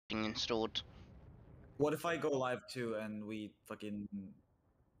installed. What if I go live too and we fucking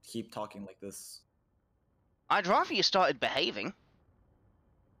keep talking like this? I'd rather you started behaving.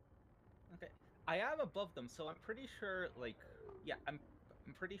 Okay, I am above them, so I'm pretty sure. Like, yeah, I'm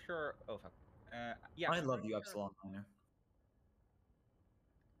pretty sure. Oh fuck. Yeah. I I'm love pretty you, sure- Epsilon Minor.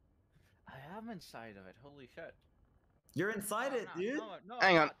 I am inside of it. Holy shit. You're inside it, dude. No,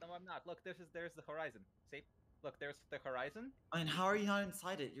 Hang I'm on. not. No, I'm not. Look, there's the horizon. See? Look, there's the horizon. I mean, how are you not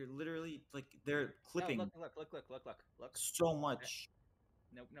inside it? You're literally like they're clipping No, look. so much.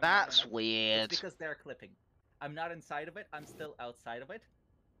 No, That's no. weird. It's because they're clipping. I'm not inside of it. I'm still outside of it.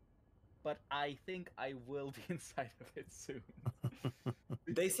 But I think I will be inside of it soon.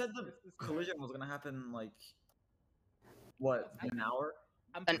 They said the collision was gonna happen like what, in an hour?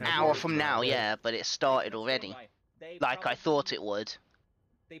 An hour from now, yeah, but it started already. Like I thought it would.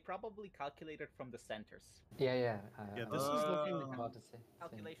 They probably calculated from the centers. Yeah. Yeah, this is looking. About to say.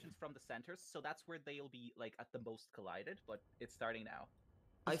 Calculations from the centers, so that's where they'll be like at the most collided. But it's starting now.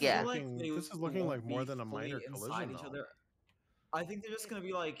 I Yeah. feel like This is looking like more than a minor collision, each though. other. I think they're just gonna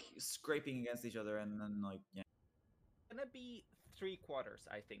be like scraping against each other and then like yeah. It's gonna be 3/4,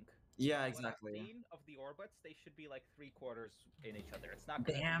 I think. Yeah, What exactly. I've seen of the orbits, they should be like 3/4 in each other. It's not.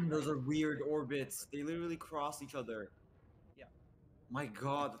 Gonna Damn, be those like are weird orbits. They literally cross each other. Yeah. My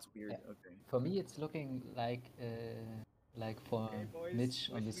god, that's weird. Yeah. Okay. For me, it's looking like for Okay, boys, Mitch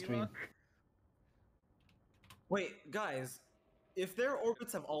on the wish me stream. luck. Wait, guys, if their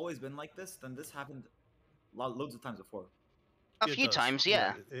orbits have always been like this, then this happened loads of times before. A It few does. times,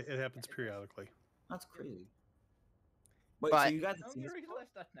 yeah. It happens periodically. That's crazy. Wait, But- so you guys have Don't seen you this before?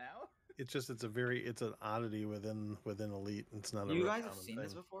 realize that now? It's just it's an oddity within Elite. It's not a You real guys have common seen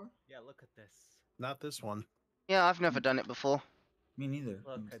this thing. before? Yeah, look at this. Not this one. Yeah, I've never done it before. Me neither.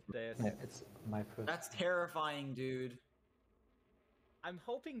 Look at this. Yeah, it's my first. That's terrifying, dude. I'm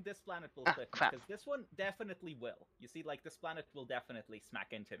hoping this planet will Ah, clip crap. because this one definitely will. You see, like this planet will definitely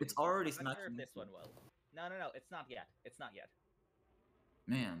smack into me. It's already I'm not sure smacking if this into one me. will. No, it's not yet. It's not yet.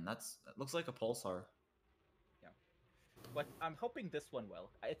 Man, that looks like a pulsar. But I'm hoping this one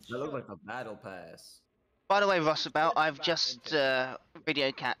will. It That looks should. like a battle pass. By the way, Russabelt, I've back just into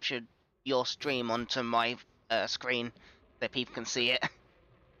video captured your stream onto my screen so people can see it.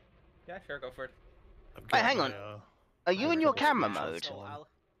 Yeah, sure, go for it. I've Wait, got hang my, on. uh, Are you I in your recorded camera pictures, mode? So so I'll.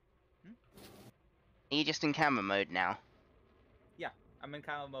 Are you just in camera mode now? Yeah, I'm in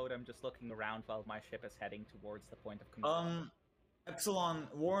camera mode. I'm just looking around while my ship is heading towards the point of control. Epsilon,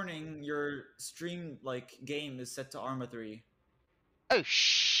 warning, your stream, game is set to Arma 3. Oh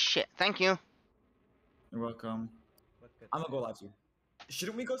shit! Thank you. You're welcome. Look at I'm gonna go this. live too.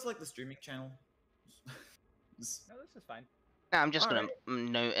 Shouldn't we go to, the streaming channel? No, this is fine. No, I'm just Alright. gonna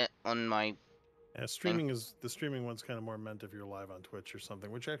note it on my. Yeah, the streaming one's kind of more meant if you're live on Twitch or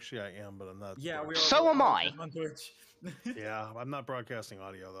something, which actually I am, but I'm not. Yeah, we are. So am I. On Twitch. Yeah, I'm not broadcasting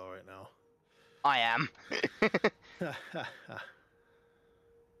audio though right now. I am.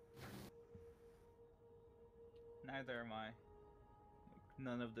 Neither am I.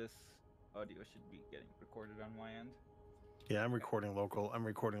 None of this audio should be getting recorded on my end. Yeah, I'm recording local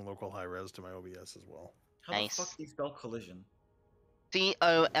high res to my OBS as well. How Nice. the fuck do you spell collision?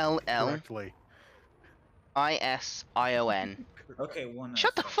 COLLISION. Correctly. Okay, one.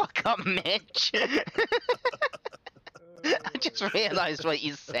 Shut the fuck up, Mitch. I just realised what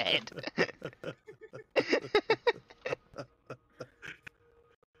you said.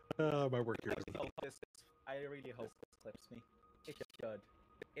 My work here. I really hope this clips me. It should.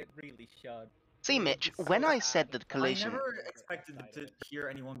 It really should. See, Mitch, when I said that I collision, never expected to hear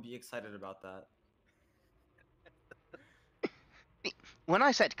anyone be excited about that. when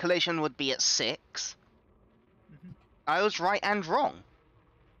I said collision would be at 6, Mhm. I was right and wrong.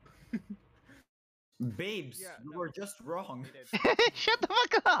 Babes, Yeah, you no. were just wrong. It is. Shut the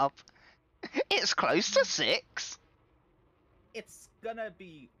fuck up. It's close to 6. It's gonna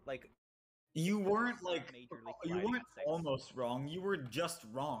be like You weren't Majorly you colliding weren't at 6. almost wrong. You were just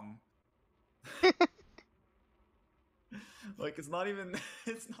wrong. It's not even.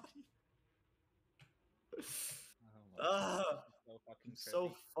 It's not. oh, Ah, so fucking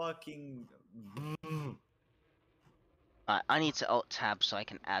so fucking. I need to alt tab so I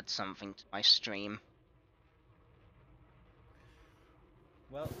can add something to my stream.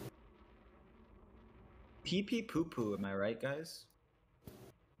 well. Pee pee poo poo. Am I right, guys?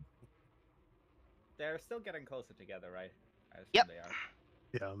 They're still getting closer together, right? I assume Yep. They are.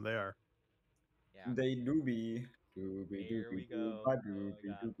 Yeah, they are. Yeah. They do be. Doobie Here we doobie go. dooba Oh, doobie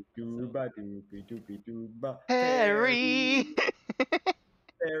God. doobie So dooba bad. doobie doobie dooba. Harry!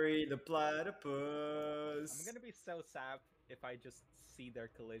 Harry the I'm platypus. gonna be so sad if I just see their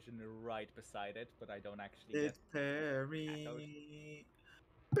collision right beside it, but I don't actually It's get Perry.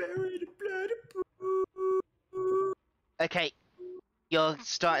 Perry the bloody Okay, you're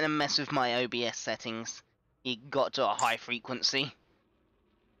starting to mess with my OBS settings. You got to a high frequency.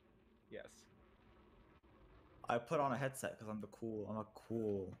 yes. I put on a headset because I'm a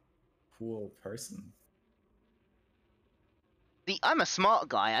cool person. See, I'm a smart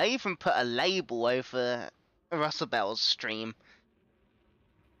guy. I even put a label over Russell Bell's stream.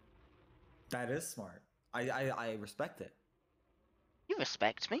 That is smart. I respect it. You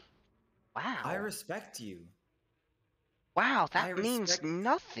respect me? Wow. I respect you. Wow, I that means respect-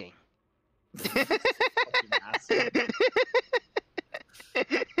 nothing. Fucking asshole.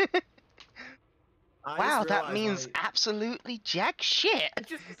 I Wow, just that realized means my, absolutely jack shit. It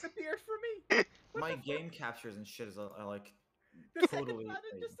just disappeared for me. What my the game captures and shit is like The totally second planet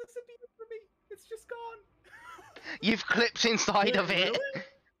like- just disappeared for me. It's just gone. You've clipped inside of Wait, it. really?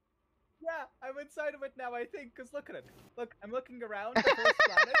 Yeah, I'm inside of it now, I think, because look at it. Look, I'm looking around the first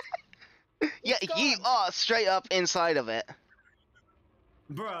planet. Yeah, It's you gone. are straight up inside of it.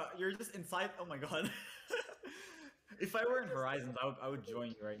 Bruh, you're just inside. Oh my god. If I were in Horizons, I would join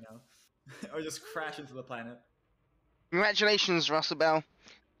you right now. Or just crash into the planet. Congratulations, Russell Bell.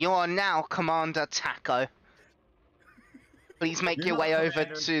 You are now Commander Taco. Please make You're your not way over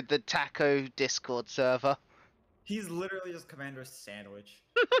Commander. to the Taco Discord server. He's literally just Commander Sandwich.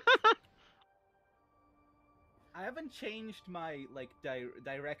 I haven't changed my like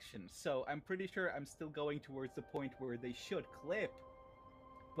direction, so I'm pretty sure I'm still going towards the point where they should clip.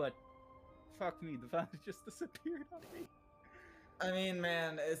 But fuck me, the planet just disappeared on me. I mean,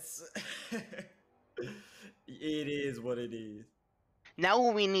 man, it's it is what it is. Now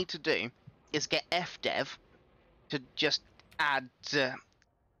all we need to do is get FDev to just add the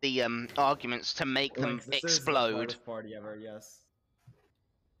arguments to make them Like, this is the explode. hardest party ever. Yes.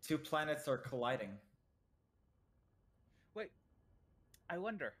 Two planets are colliding. Wait, I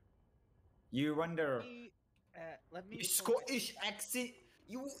wonder. You wonder. Let me. You focus- Scottish accent.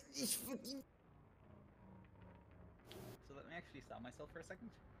 You is fucking. So let me actually stop myself for a second.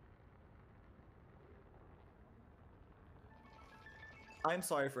 I'm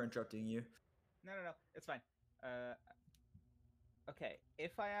sorry for interrupting you. No, it's fine. Okay,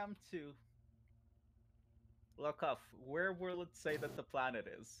 if I am to look up, where will it say that the planet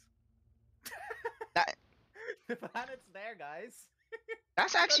is? That- The planet's there, guys.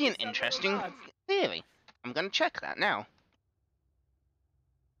 That's actually an That's a little interesting odd. theory. I'm gonna check that now.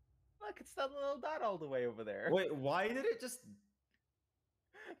 Look, it's that little dot all the way over there. Wait, why did it just?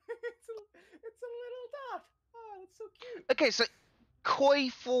 it's a little dot. Oh, that's so cute. Okay, so Koi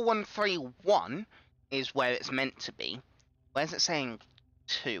 4131 is where it's meant to be. Where's it saying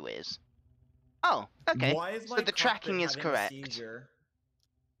 2 is? Oh, okay. Why is So my the tracking cockpit is having a correct. seizure?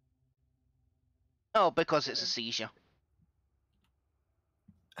 Oh, because it's a seizure.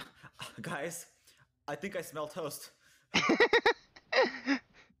 Guys, I think I smell toast.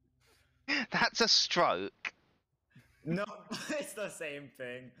 That's a stroke. No, it's the same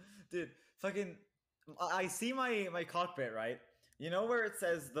thing, dude. Fucking, I see my cockpit, right? You know where it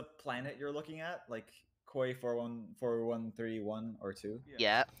says the planet you're looking at, like Koi 4131 or 2.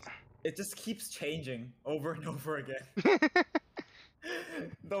 Yeah. It just keeps changing over and over again.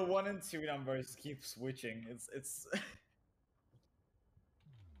 The 1 and 2 numbers keep switching. It's.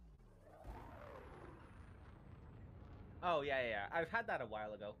 Oh yeah. I've had that a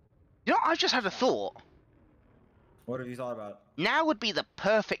while ago. You know, I just had a thought. What have you thought about? Now would be the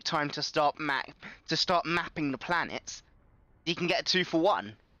perfect time to start mapping the planets. You can get a 2 for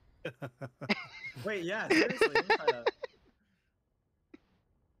 1. Wait, yeah, seriously, let me try that.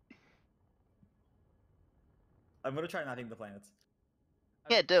 I'm gonna try mapping the planets.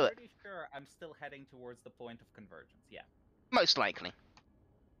 Yeah, I'm do it. pretty sure I'm still heading towards the point of convergence. Yeah, Most likely.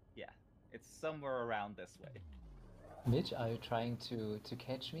 it's somewhere around this way. Mitch, are you trying to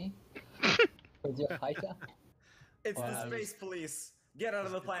catch me with your fighter? It's Wow. the space police. Get out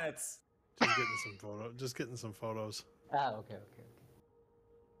of the planets. Just getting some photos. Ah, okay.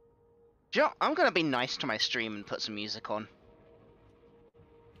 Joe, I'm gonna be nice to my stream and put some music on.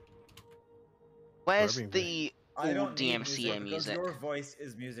 Where's being the I don't need DMCA because music? your voice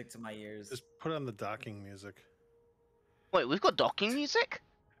is music to my ears. Just put on the docking music. Wait, we've got docking music?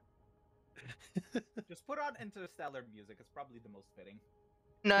 Just put on interstellar music. It's probably the most fitting.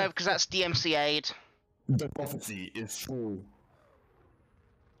 No, because that's DMCA'd. The prophecy is true.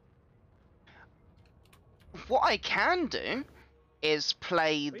 What I can do is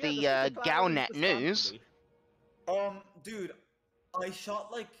play But the yeah, the Galnet clouds news. responsibly. Dude, I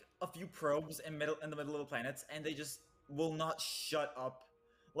shot like a few probes in the middle of the planets, and they just will not shut up.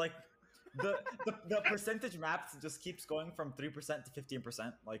 Like the percentage maps just keeps going from 3% to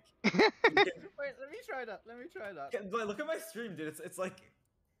 15%. Like you can, Wait, let me try that. Let me try that. but look at my stream, dude. It's like,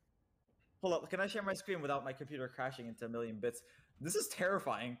 hold up. Can I share my screen without my computer crashing into a million bits? This is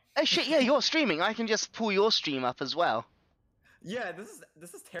terrifying. Oh shit, yeah, you're streaming. I can just pull your stream up as well. Yeah, this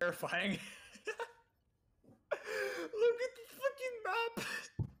is terrifying. Look at the fucking map.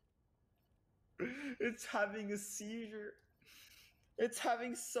 It's having a seizure. It's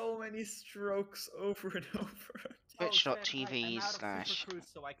having so many strokes over and over again. Twitch.tv I'm out of slash. Super Cruise,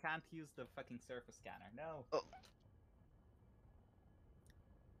 so I can't use the fucking surface scanner. No. Oh.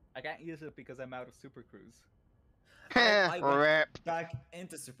 I can't use it because I'm out of Super Cruise. I went Rip. back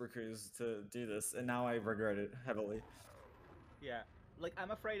into Super Cruise to do this, and now I regret it heavily. Yeah. Like,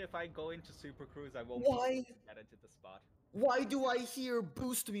 I'm afraid if I go into Super Cruise, I won't Why? be able to get into the spot. Why do I hear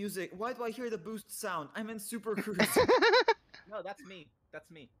boost music? Why do I hear the boost sound? I'm in Super Cruise. No, that's me. That's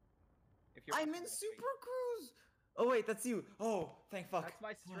me. If you're I'm watching in my stream. Super Cruise. Oh wait, that's you. Oh, thank fuck. That's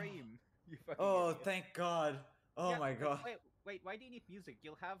my stream. You fucking Oh, idiot. thank God. Oh Yeah, my God. Wait, why do you need music?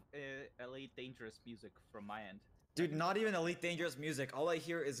 You'll have Elite Dangerous music from my end. Dude, not even Elite Dangerous music. All I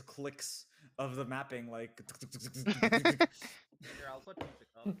hear is clicks of the mapping, like. Here, I'll put music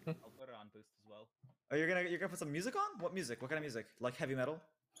up. I'll put it on boost as well. Oh, you're gonna put some music on? What music? What kind of music? Like heavy metal?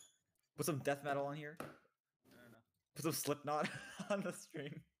 Put some death metal on here. I don't know. Put some Slipknot on the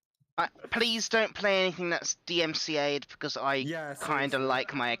stream. Please don't play anything that's DMCA'd because I Yeah, kinda seriously.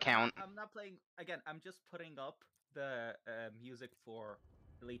 like my account. I'm not playing again. I'm just putting up the music for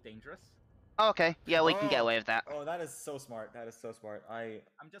Elite Dangerous. Okay, yeah, we can get Oh. away with that. Oh, that is so smart. That is so smart.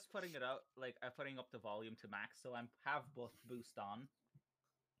 I'm just putting it out. Like I'm putting up the volume to max, so I'm have both boost on.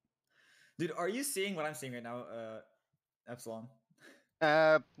 Dude, are you seeing what I'm seeing right now, Epsilon?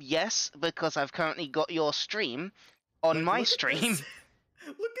 Yes, because I've currently got your stream on Look- my look at stream. this.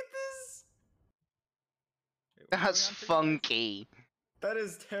 Look at this. Wait, what's That's going on for you guys? funky. That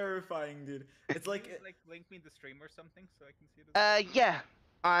is terrifying, dude. It's Can like you, like link me the stream or something so I can see it. Yeah,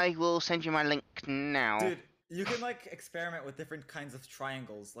 I will send you my link now. dude, you can like experiment with different kinds of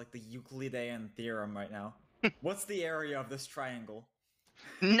triangles, like the Euclidean theorem right now. What's the area of this triangle?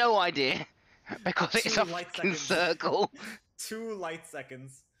 No idea, because it's 2 a light fucking seconds. circle. 2 light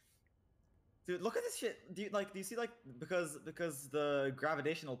seconds. Dude, look at this shit. Do you see like because the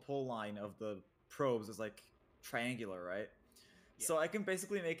gravitational pull line of the probes is like triangular, right? Yeah. So I can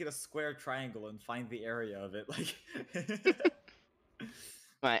basically make it a square triangle and find the area of it. Like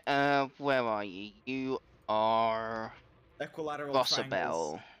Right, where are you? You are equilateral triangles.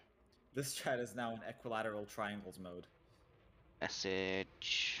 Rosabelle. This chat is now in equilateral triangles mode.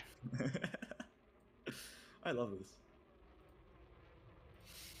 Message. I love this.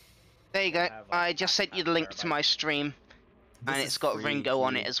 There you go. have, like, I just sent you the link to my stream, This and is it's got Ringo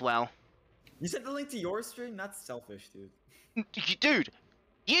on freaky. it as well. You sent the link to your stream? That's selfish, dude. Dude,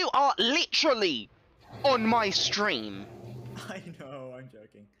 you are literally on my stream. I know, I'm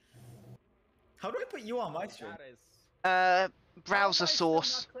joking. How do I put you on my stream? That is. Browser How am I still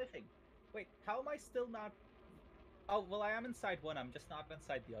source. not clicking? Wait, how am I still not? Oh well, I am inside one. I'm just not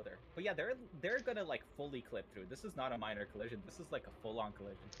inside the other. But yeah, they're gonna like fully clip through. This is not a minor collision. This is like a full-on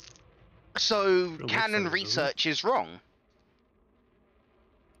collision. So looks canon like it, doesn't it? research is wrong.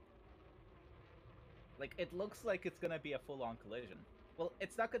 Like it looks like it's gonna be a full-on collision. Well,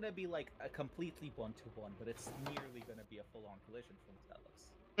 it's not gonna be like a completely one-to-one, but it's nearly gonna be a full-on collision from what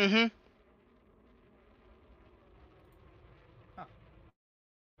that looks. Mm-hmm. Huh.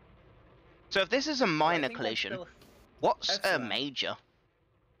 So if this is a Well, I minor think I'm collision, still- what's a Excellent. major?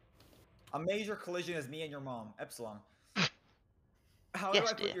 A major collision is me and your mom, Epsilon. How Yes, do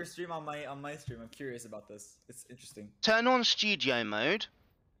I put dear. your stream on my stream? I'm curious about this. It's interesting. Turn on studio mode,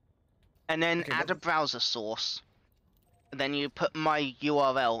 and then Okay, add a what- browser source. And then you put my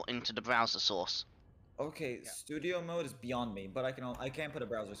URL into the browser source. Okay, Yeah. studio mode is beyond me, but I can put a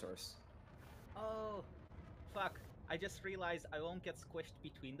browser source. Oh, fuck! I just realized I won't get squished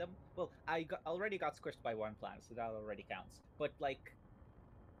between them. Well, already got squished by one planet, so that already counts. But like,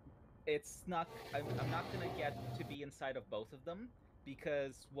 it's not. I'm not gonna get to be inside of both of them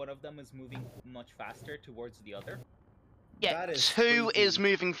because one of them is moving much faster towards the other. Yeah, That is 2 is freaky.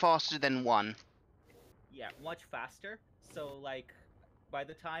 moving faster than 1. Yeah, much faster. So like, by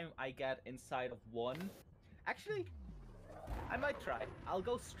the time I get inside of one, actually, I might try. I'll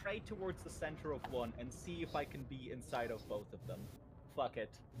go straight towards the center of one and see if I can be inside of both of them. Fuck it.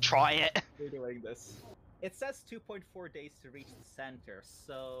 Try it. We're doing this. It says 2.4 days to reach the center,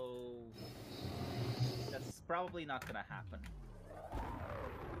 so that's probably not gonna happen.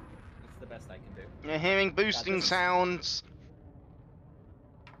 the best I can do. You're hearing boosting just- sounds.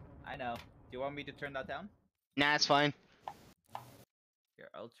 I know. Do you want me to turn that down? Nah, it's fine. Here,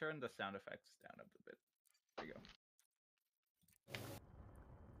 I'll turn the sound effects down a bit. There you go.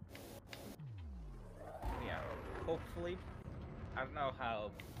 Yeah, hopefully. I don't know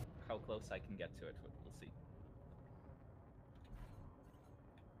how close I can get to it, but we'll see.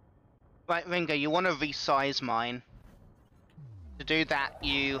 Right, Ringo, you want to resize mine. To do that,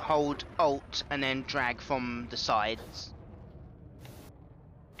 you hold Alt and then drag from the sides.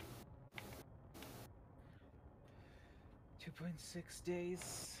 2.6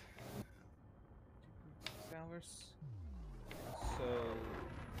 days. 2.6 hours. So...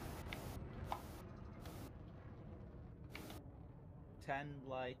 10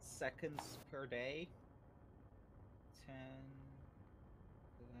 light seconds per day. 10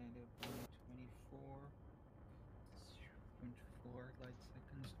 divided by 24. 0.4 light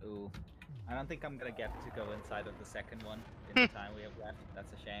seconds. Ooh. I don't think I'm gonna get to go inside of the second one in the time we have left.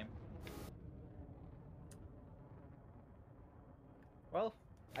 That's a shame. Well,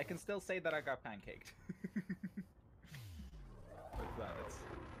 I can still say that I got pancaked. With planets.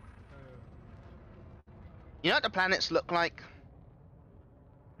 You know what the planets look like?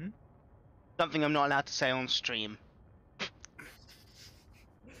 Hmm? Something I'm not allowed to say on stream.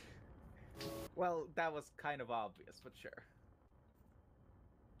 Well, that was kind of obvious, but sure.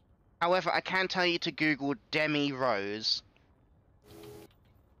 However, I can tell you to Google Demi Rose.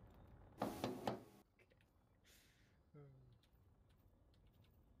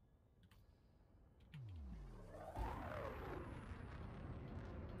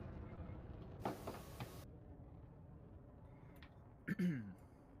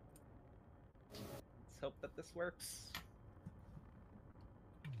 Let's hope that this works.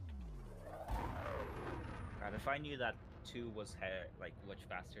 God, if I knew that 2 was like much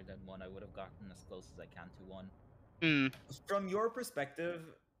faster than 1, I would have gotten as close as I can to 1. Hmm. From your perspective,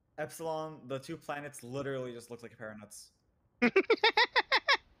 Epsilon, the 2 planets literally just look like a pair of nuts.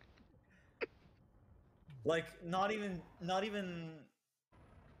 Like not even,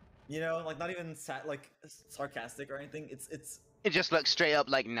 you know, like not even sarcastic or anything. It's It just looks straight up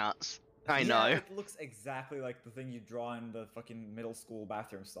like nuts. I yeah, know. It looks exactly like the thing you draw in the fucking middle school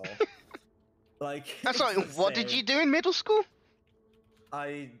bathroom stall. Like That's it's like, the what did same. you do in middle school?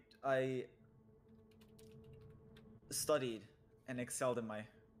 I studied and excelled in my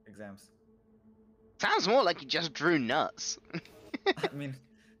exams. Sounds more like you just drew nuts. I mean,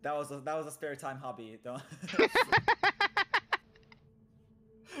 that was a spare time hobby. Don't.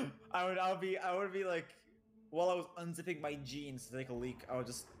 I would be like, while I was unzipping my jeans to take a leak, I would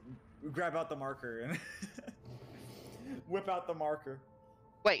just grab out the marker and whip out the marker.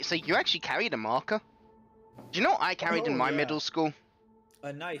 Wait, so you actually carried a marker? Do you know what I carried in Oh, my yeah. middle school?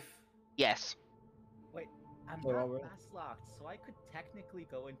 A knife. Yes. Wait, I'm Well, not well. mass locked, so I could technically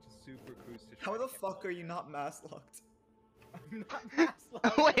go into Super Cruise to try How to the get fuck the- are you not mass locked? I'm not mass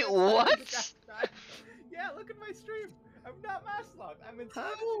locked. Wait, I'm inside what? the gas tank. Yeah, look at my stream. I'm not mass locked. I'm inside,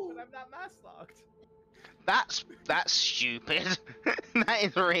 How? but I'm not mass locked. That's stupid. That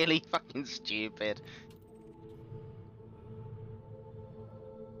is really fucking stupid.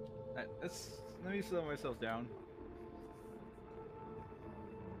 Let me slow myself down.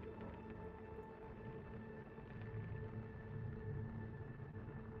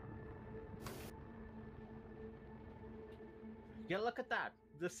 Yeah, look at that.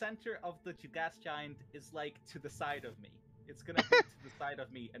 The center of the gas giant is like to the side of me. It's gonna be to the side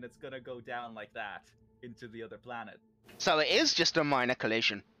of me, and it's gonna go down like that into the other planet. So it is just a minor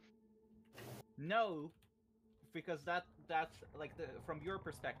collision. No, because that's like from your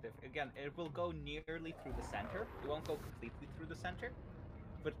perspective. Again, it will go nearly through the center. It won't go completely through the center,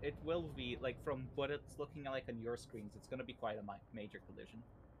 but it will be like from what it's looking like on your screens. It's gonna be quite a major collision.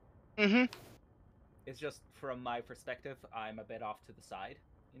 Mm-hmm. It's just from my perspective, I'm a bit off to the side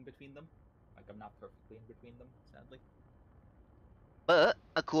in between them. Like I'm not perfectly in between them, sadly. But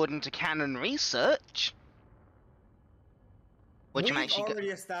according to canon research, which We've I'm actually already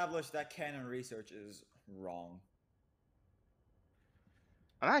established that canon research is wrong.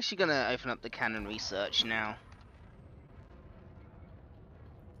 I'm actually gonna open up the canon research now.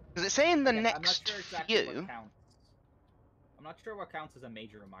 Does it say in the Again, I'm not next sure exactly few? what counts. I'm not sure what counts as a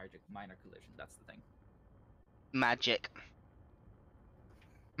major or minor collision. That's the thing. Magic.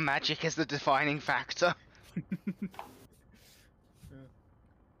 Magic is the defining factor.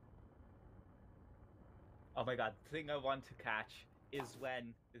 Oh my god, the thing I want to catch is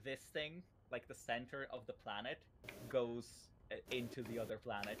when this thing, like the center of the planet, goes into the other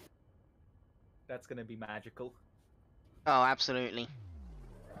planet. That's gonna be magical. Oh, absolutely.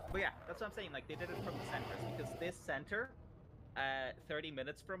 But yeah, that's what I'm saying. Like they did it from the centers because this center, 30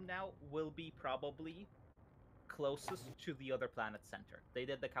 minutes from now, will be probably closest to the other planet's center. They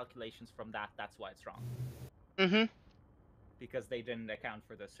did the calculations from that. That's why it's wrong. Mm-hmm. Because they didn't account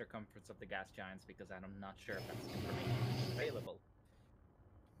for the circumference of the gas giants. Because I'm not sure if that's information available.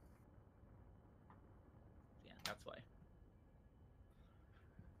 Yeah, that's why.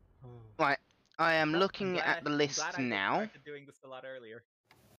 Right. I am Well, looking at the list I'm glad now. I started doing this a lot earlier.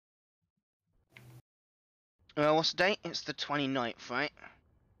 Well, what's the date? It's the 29th, right?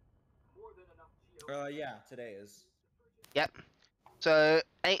 Yeah, today is. Yep. So,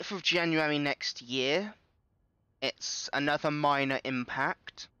 8th of January next year. It's another minor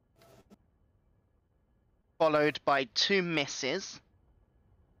impact. Followed by 2 misses.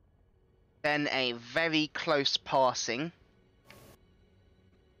 Then a very close passing.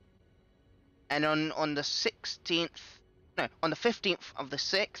 And on the 16th... No, on the 15th of the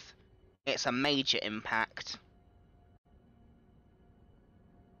 6th, it's a major impact.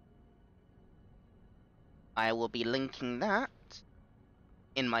 I will be linking that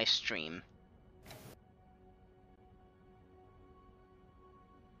in my stream.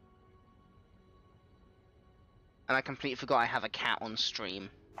 And I completely forgot I have a cat on stream.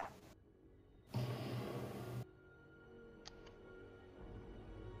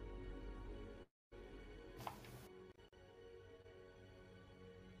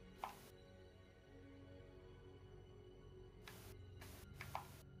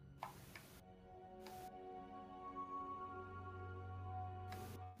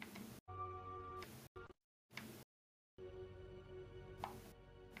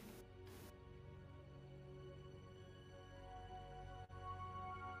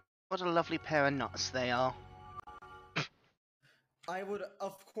 What a lovely pair of nuts they are. I would,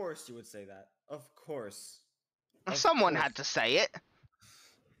 of course, you would say that. Of course. Someone had to say it.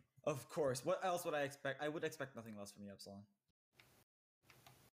 Of course. What else would I expect? I would expect nothing less from you, Epsilon.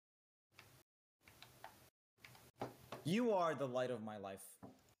 You are the light of my life.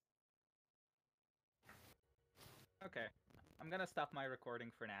 Okay, I'm gonna stop my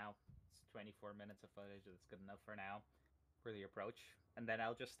recording for now. It's 24 minutes of footage. That's good enough for now for the approach, and then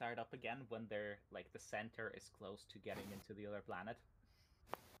I'll just start up again when they're like the center is close to getting into the other planet.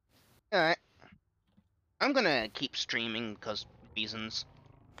 Alright. I'm gonna keep streaming because reasons.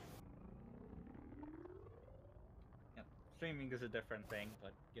 Yeah, streaming is a different thing,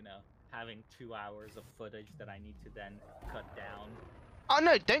 but you know, having 2 hours of footage that I need to then cut down. Oh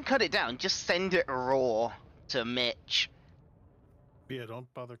no, don't cut it down. Just send it raw to Mitch. Yeah,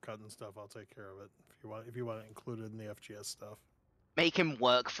 don't bother cutting stuff. I'll take care of it. If you want it included in the FGS stuff. Make him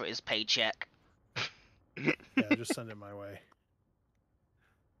work for his paycheck. Yeah, just send it my way.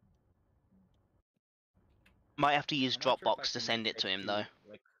 Might have to use I'm not sure if I Dropbox to can send it to take him you, though.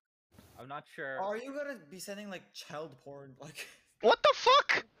 Like, I'm not sure. Are you gonna be sending like child porn? Like, What the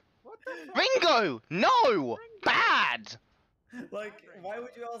fuck? What the fuck? Ringo! No! Bad! like, why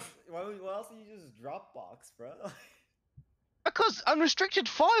would you else? Why else would you just Dropbox, bro? Because unrestricted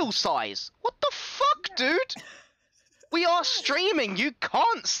file size. What the fuck, dude? We are streaming. You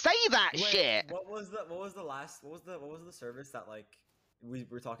can't say that Wait, shit. what was the service that like we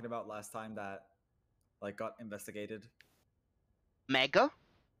were talking about last time that like got investigated? Mega?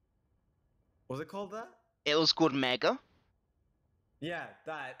 Was it called that? It was called Mega. Yeah,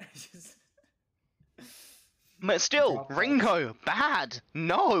 that. But still, Dropbox. Ringo, bad.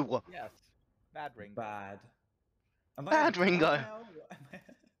 No. Yes, bad ring. Bad. Am I Bad, a dog Ringo. now?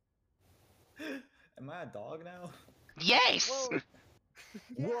 Am I a dog now? Yes. Whoa.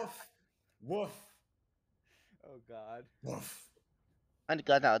 Woof! Woof! Oh god. Woof! I'd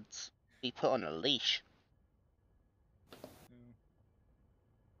glad I'd be put on a leash.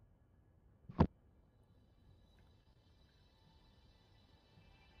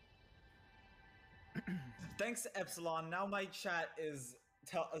 Thanks, Epsilon. Now my chat is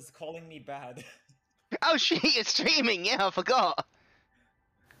calling me bad. Oh shit, you're streaming. Yeah, I forgot.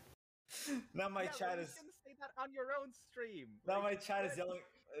 Now my chat You is. can say that on your own stream. Now Like, my chat is yelling.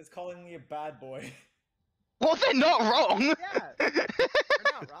 Is calling me a bad boy. Well, they're not wrong. Yeah,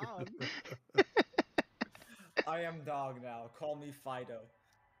 you're not wrong. I am dog now. Call me Fido.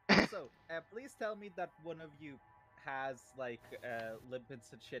 So, please tell me that one of you has like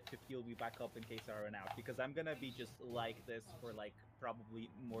limpets and shit to fuel me back up in case I run out, because I'm gonna be just like this for like probably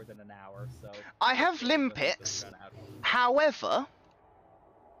more than an hour. So I have limpets. However,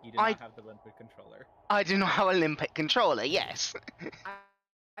 You do not have the limpet controller. I do not have a limpet controller. Yes.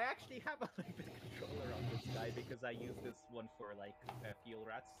 I actually have a limpet controller on this guy because I use this one for like fuel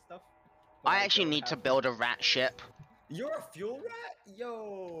rats stuff. But I actually don't need to have- build a rat ship. You're a fuel rat?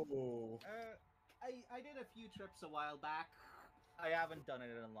 Yo! I did a few trips a while back. I haven't done it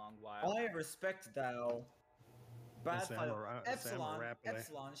in a long while. I respect thou. Bad Say, fight. I'm a Epsilon, rat, but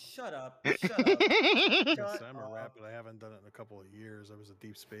Epsilon, shut up, shut up. Shut I'm a up. rat, but I haven't done it in a couple of years. I was a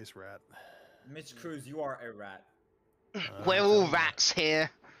deep space rat. Mitch Cruz, you are a rat. We're all rats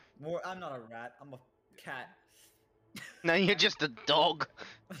here. More, I'm not a rat, I'm a cat. No, you're just a dog.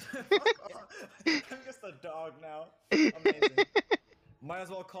 I'm just a dog now. Amazing. Might as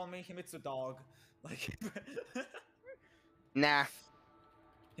well call me Himitsu Dog. Like, Nah,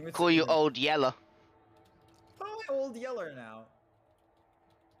 Himitsu call you Inu. Old Yeller. Oh, Old Yeller now.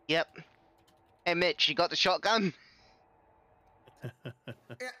 Yep. Hey Mitch, you got the shotgun?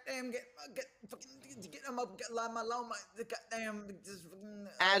 Goddamn, get him up, get my goddamn, just fucking.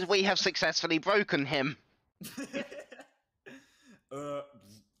 And we have successfully broken him.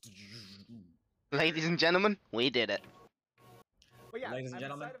 Ladies and gentlemen, we did it. But yeah, Ladies and I'm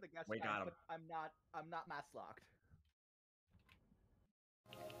gentlemen, inside of the gas we tank, got 'em. but I'm not mass locked.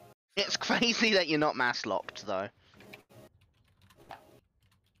 It's crazy that you're not mass locked though.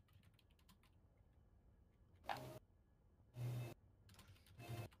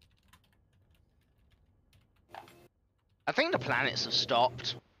 I think the planets have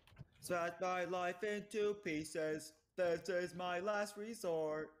stopped. Smash my life into pieces. This is my last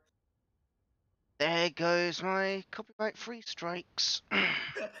resort. There goes my copyright-free strikes. Right,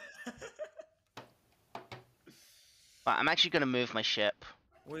 I'm actually gonna move my ship.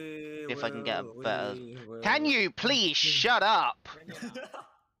 If I can get a better. Can you please shut up? Can you not?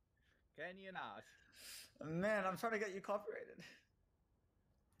 Can you not? Man, I'm trying to get you copyrighted.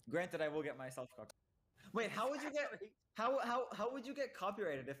 Granted, I will get myself copyrighted. Wait, how would you get how would you get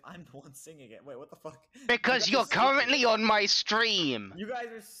copyrighted if I'm the one singing it? Wait, what the fuck? Because You you're guys are stupid. currently on my stream. You guys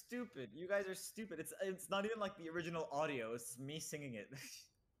are stupid. You guys are stupid. It's not even like the original audio. It's me singing it.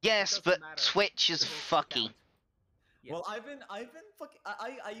 Yes, Doesn't but matter. Twitch is It will fucky. count. Yes. Well, I've been fucking.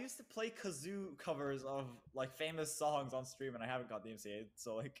 I used to play kazoo covers of like famous songs on stream, and I haven't got the MCA.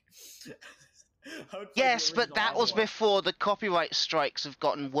 So like. I would play the Yes, but original that was audio. before the copyright strikes have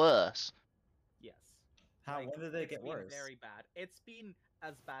gotten worse. Yes. How? Like, When did they it's get been worse? Very bad. It's been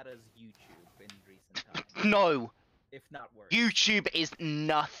as bad as YouTube in recent times, No, if not worse. YouTube is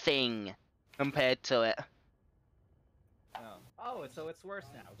nothing compared to it. Oh, so it's worse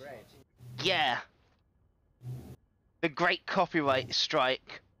now. Great. Yeah. The great copyright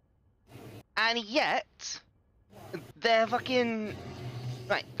strike. And yet, they're fucking...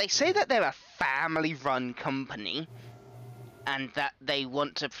 Right, they say that they're a family-run company, and that they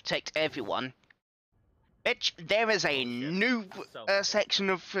want to protect everyone. Bitch, there is a new So- section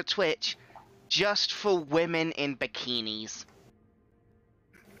of for Twitch just for women in bikinis.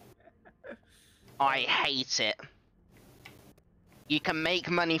 I hate it. You can make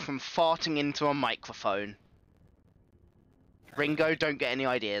money from farting into a microphone. Ringo, don't get any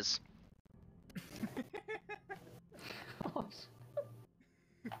ideas.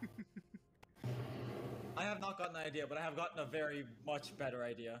 I have not gotten an idea, but I have gotten a very much better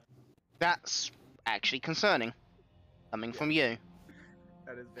idea. That's actually concerning. Coming from you.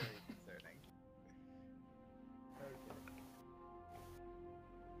 That is very concerning.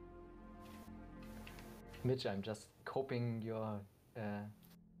 Mitch, I'm just copying your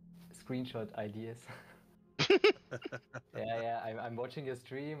screenshot ideas. yeah, I'm watching your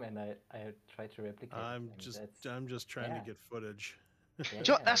stream and I try to replicate. I'm and just trying yeah. to get footage.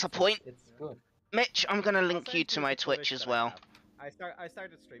 Sure, that's a point. It's good. Mitch, I'm gonna I'll link send you to the my footage Twitch as that well. I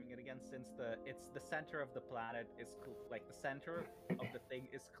started streaming it again since the center of the planet is like the center of the thing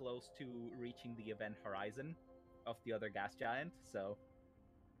is close to reaching the event horizon of the other gas giant. So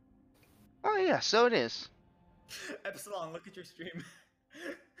Oh yeah, so it is. Epsilon, look at your stream.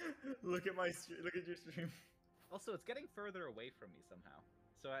 Look at your stream. also it's getting further away from me somehow.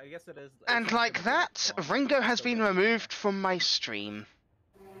 So I guess it is. And it's not like gonna be that, long, Ringo it's has still been gonna be removed from my stream.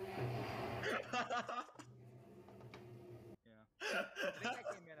 Yeah. I think I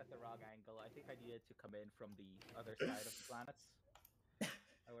came in at the wrong angle. I think I needed to come in from the other side of the planets.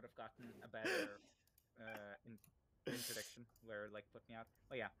 I would have gotten a better introduction where like put me out.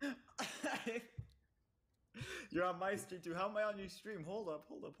 Oh yeah. You're on my stream too. How am I on your stream? Hold up.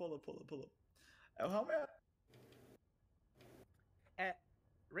 Oh, how am I?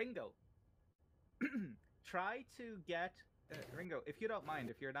 Ringo. Try to get Ringo, if you don't mind,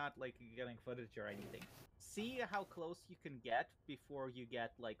 if you're not like getting footage or anything, see how close you can get before you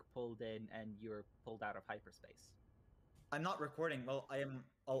get like pulled in and you're pulled out of hyperspace. I'm not recording. Well,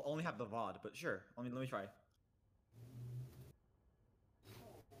 I'll only have the VOD, but sure. Let me try.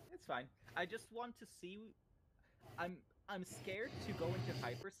 It's fine. I just want to see I'm scared to go into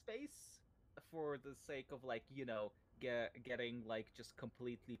hyperspace for the sake of like, you know, getting like just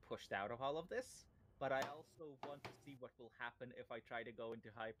completely pushed out of all of this. But I also want to see what will happen if I try to go into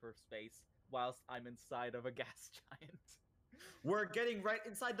hyperspace whilst I'm inside of a gas giant. We're getting right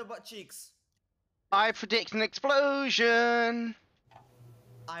inside the butt cheeks. I predict an explosion.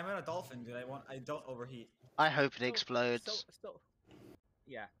 I'm in a dolphin, dude. I don't overheat. I hope it So- explodes.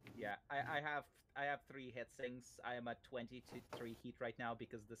 Yeah. I have 3 hit sinks. I am at 23 heat right now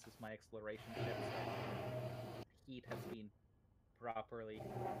because this is my exploration ship. So heat has been properly.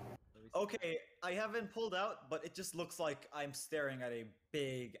 Okay, I haven't pulled out, but it just looks like I'm staring at a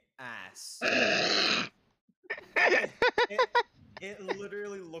big ass. It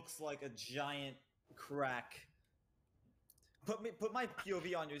literally looks like a giant crack. Put my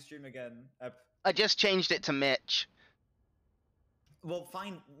POV on your stream again, Ep. I just changed it to Mitch. Well,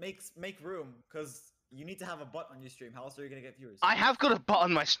 fine, make room, cause you need to have a butt on your stream. How else are you gonna get viewers? I have got a bot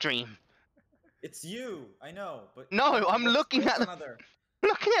on my stream. It's you, I know, but No, I'm looking what's at another.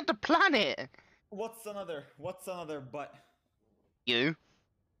 looking at the planet. What's another butt? You.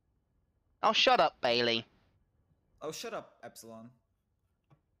 Oh, shut up, Bailey. Oh, shut up, Epsilon.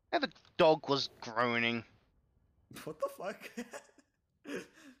 The dog was groaning. What the fuck?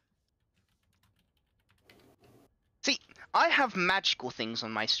 See, I have magical things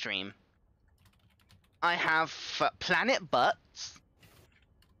on my stream. I have Planet Butts.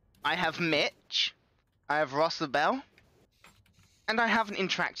 I have Mitch. I have Rossabelle. And I have an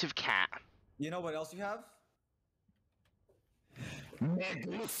interactive cat. You know what else you have?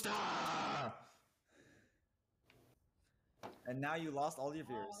 Medusa! And now you lost all your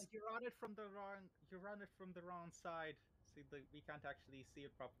viewers. Oh, you're on it from the wrong. You're on it from the wrong side. See, we can't actually see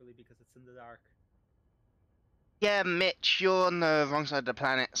it properly because it's in the dark. Yeah, Mitch, you're on the wrong side of the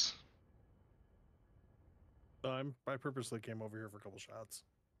planets. I purposely came over here for a couple shots.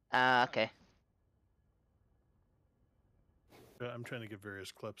 Okay. I'm trying to get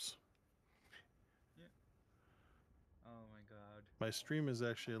various clips. Oh my god. My stream is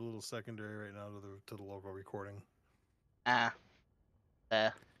actually a little secondary right now to the local recording,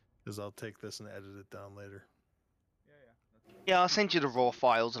 There. because I'll take this and edit it down later. Yeah. Yeah, I'll send you the raw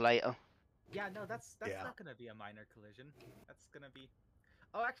files later. Yeah, no, that's Yeah. not gonna be a minor collision. That's gonna be.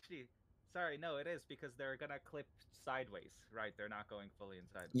 Oh, actually, sorry, no, it is because they're gonna clip sideways, right? They're not going fully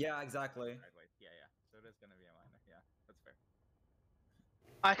inside. Yeah, exactly. Sideways. Yeah. So it is gonna be a minor. Yeah, that's fair.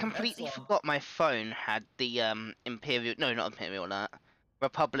 I completely Excellent. forgot my phone had the Imperial, no, not Imperial alert,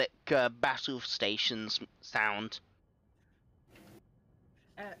 Republic battle stations sound.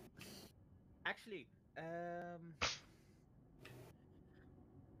 Actually,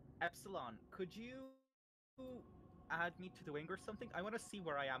 Epsilon, could you add me to the wing or something? I want to see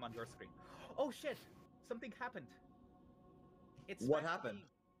where I am on your screen. Oh shit! Something happened. It's What back to happened? being-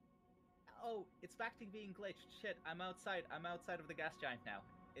 Oh, it's back to being glitched. Shit, I'm outside. I'm outside of the gas giant now.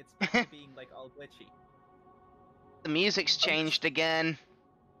 It's back to being like all glitchy. The music's changed again.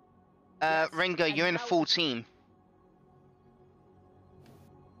 Yes, Ringo, and you're in a now full it's- team.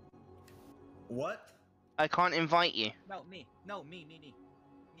 What? I can't invite you. No, me,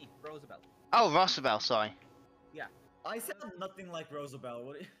 Roosevelt. Oh, Rossabelle, sorry. I said nothing like Rosabelle.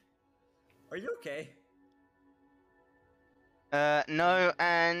 What? Are you okay? No,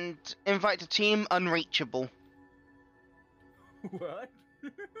 and invite to team unreachable. What?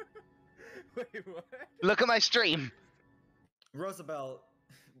 Wait, what? Look at my stream. Rosabelle,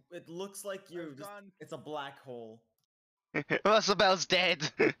 it looks like you I've just. gone- It's a black hole. Rossabelle's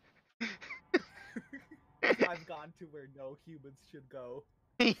dead. I've gone to where no humans should go.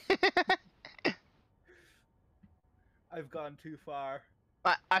 I've gone too far.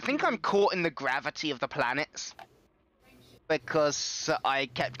 I think I'm caught in the gravity of the planets. Because I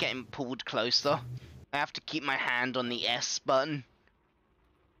kept getting pulled closer. I have to keep my hand on the S button.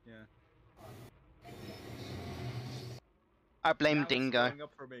 Yeah. I blame Now it's Dingo. going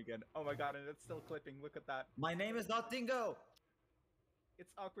up for me again. Oh my god, and it's still clipping. Look at that. My name is not Dingo.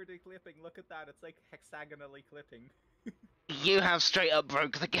 It's awkwardly clipping. Look at that. It's like hexagonally clipping. You have straight up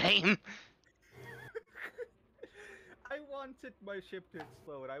broke the game. I wanted my ship to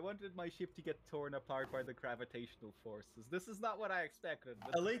explode. I wanted my ship to get torn apart by the gravitational forces. This is not what I expected.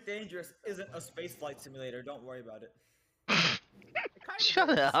 But Elite Dangerous isn't a spaceflight simulator. Don't worry about it. it kind of Shut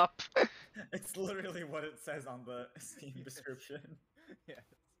is. up. It's literally what it says on the Steam Yes. description. Yes.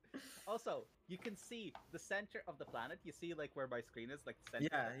 Also, you can see the center of the planet. You see, like, where my screen is, like, the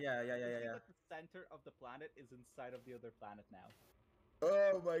center. Yeah. You see that the center of the planet is inside of the other planet now.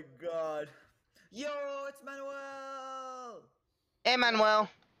 Oh my god. Yo, it's Manuel! Emmanuel.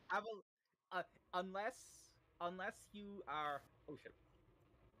 I will, unless unless you are. Oh shit.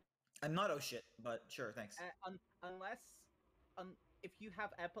 I'm not oh shit, but sure, thanks. Unless, if you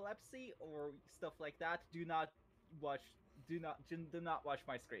have epilepsy or stuff like that, do not watch. Do not watch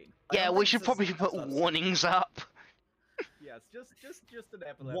my screen. I Yeah, don't we think should this is probably put us. warnings up. Yes, just an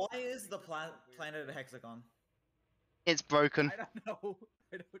epilepsy. Why is the planet a hexagon? It's broken. I don't know.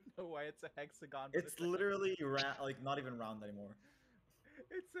 I don't know why it's a hexagon. But It's literally like not even round anymore.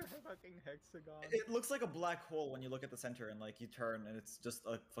 It's a fucking hexagon. It looks like a black hole when you look at the center and like you turn and it's just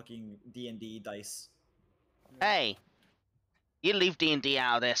a fucking D&D dice. Hey, you leave D&D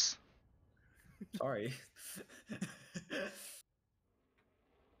out of this. Sorry.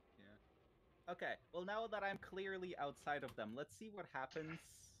 Okay, well now that I'm clearly outside of them, let's see what happens.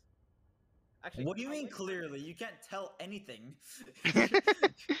 Actually, What do you I'll mean wait. clearly? You can't tell anything.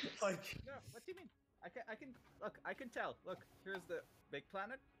 Like, No, what do you mean? I can look. I can tell. Look, here's the big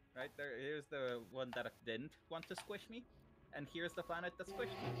planet, right there. Here's the one that didn't want to squish me, and here's the planet that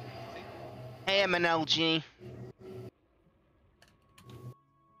squished me. See? Hey, MNLG.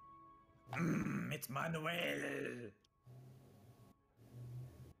 it's Manuel.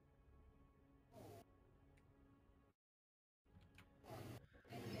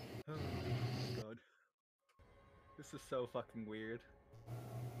 Oh god, this is so fucking weird.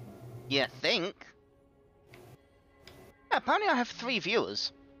 You think? Yeah, apparently I have 3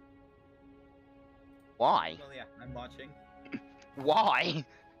 viewers. Why? Well, yeah, I'm watching. Why?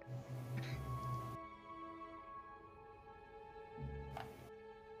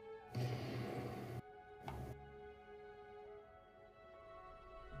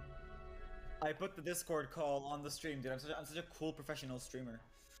 I put the Discord call on the stream, dude. I'm such a cool professional streamer.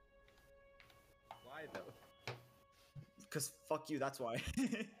 Why though? Cause fuck you, that's why.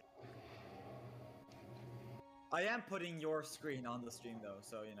 I am putting your screen on the stream though,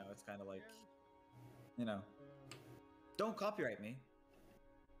 so you know it's kind of like, you know, don't copyright me.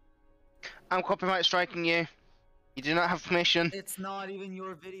 I'm copyright striking you. You do not have permission. It's not even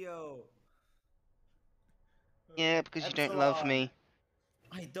your video. Yeah, because you don't love Epsilon. me.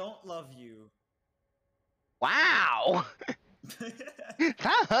 I don't love you. Wow!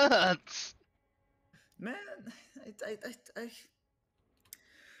 That hurts! Man,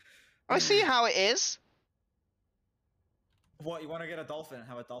 I see how it is. What, you want to get a dolphin and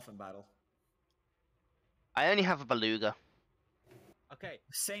have a dolphin battle? I only have a beluga. Okay.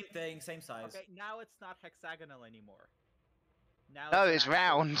 Same thing, same size. Okay. Now it's not hexagonal anymore. Now No, an it's actual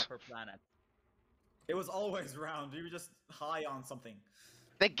round. proper planet. It was always round. You were just high on something.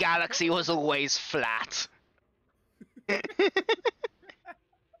 The galaxy was always flat.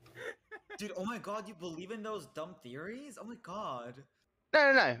 Dude, oh my god, you believe in those dumb theories? Oh my god.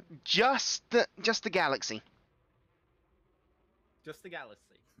 No. Just the galaxy. Just the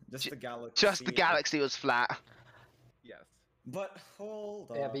galaxy. Just the galaxy. Just the galaxy was flat. Yes. But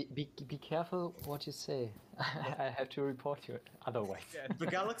hold on. Yeah, be careful what you say. I have to report you otherwise. Yeah. The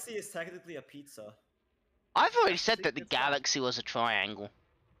galaxy is technically a pizza. I've already said that the It's flat. galaxy was a triangle.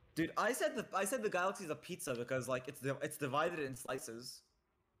 Dude, I said the galaxy is a pizza because like it's divided in slices.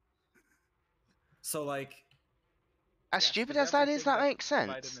 So like As Yes, stupid 'cause as that is, everything that that's makes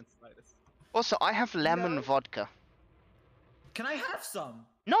divided sense. in slices. Also, I have lemon No. vodka. can I have some?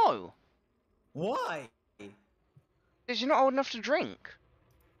 No! Why? Because you're not old enough to drink.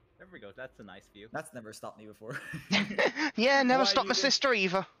 There we go. That's a nice view. That's never stopped me before. Yeah, never Why stopped do my you think- sister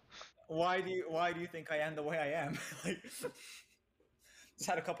either. why do you think I am the way I am? Like just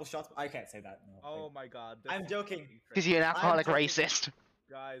had a couple shots. I can't say that. No. Oh my god. this I'm is joking. fucking Because trippy. you're an alcoholic joking. racist.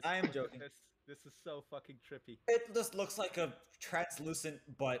 Guys, I am joking. This is so fucking trippy. It just looks like a translucent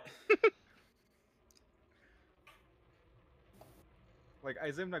butt. Like,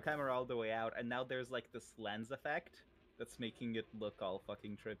 I zoomed the camera all the way out, and now there's like this lens effect that's making it look all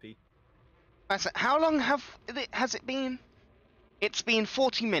fucking trippy. How long has it been? It's been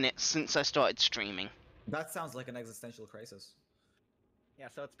 40 minutes since I started streaming. That sounds like an existential crisis. Yeah,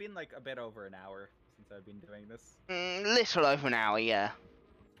 so it's been like a bit over an hour since I've been doing this. Little over an hour, yeah.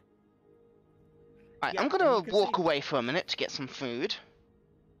 Right, Yeah, I'm and gonna you can walk see- away for a minute to get some food.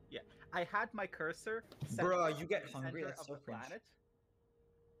 I had my cursor Bruh, centered you in get the hungry, center that's of so the cringe. planet,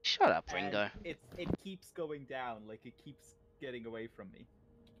 Shut up, and Ringo. it keeps going down, like it keeps getting away from me.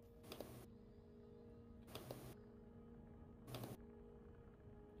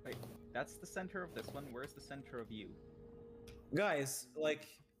 Wait, that's the center of this one. Where's the center of you? Guys, like,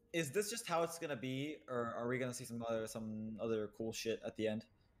 is this just how it's gonna be, or are we gonna see some other cool shit at the end?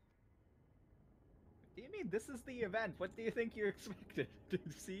 What do you mean? This is the event. What do you think you're expected to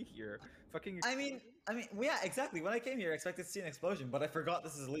see here? Fucking. I mean, well, yeah, exactly. When I came here, I expected to see an explosion, but I forgot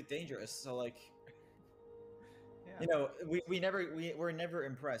this is Elite Dangerous, so like, You know, we're never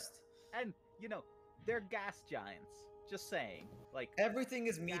impressed. And you know, they're gas giants. Just saying, like Everything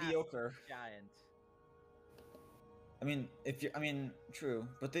is gas mediocre. giant. I mean, true,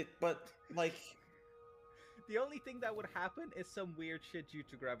 but like, The only thing that would happen is some weird shit due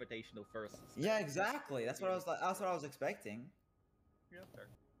to gravitational forces. yeah, exactly. That's what I was expecting. Yeah, fair.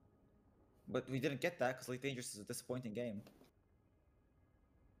 But we didn't get that because Elite Dangerous is a disappointing game.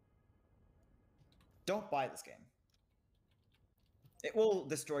 Don't buy this game. It will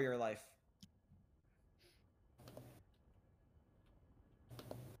destroy your life.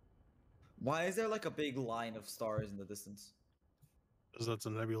 Why is there like a big line of stars in the distance? Because that's a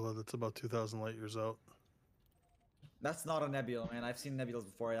nebula that's about 2,000 light years out. That's not a nebula, man. I've seen nebulas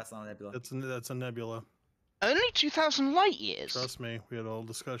before. That's not a nebula. That's a nebula. Only 2,000 light years. Trust me, we had a whole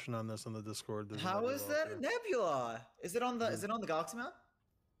discussion on this on the Discord. There's a How nebula is out that there. a nebula? Is it on the galaxy map?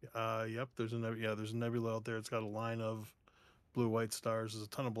 Yep. There's a nebula out there. It's got a line of blue-white stars. There's a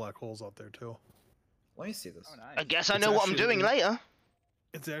ton of black holes out there too. Let me see this. Oh, nice. I guess I It's know what I'm actually- doing later.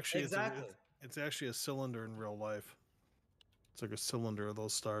 It's actually Exactly. it's actually a cylinder in real life. It's like a cylinder of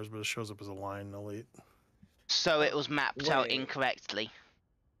those stars, but it shows up as a line in Elite. So it was mapped out Wait. incorrectly.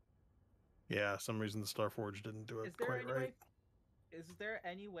 Yeah, some reason the Starforge didn't do it Is there quite any right. way? Is there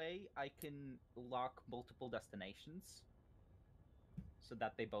any way I can lock multiple destinations so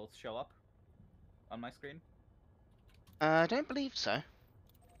that they both show up on my screen? I don't believe so.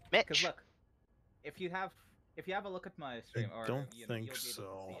 Because Mitch? look, if you have a look at my stream, or don't you know, think you'll be able to see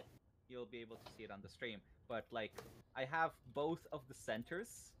so. it. You'll be able to see it on the stream. But like, I have both of the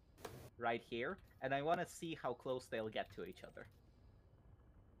centers right here, and I want to see how close they'll get to each other.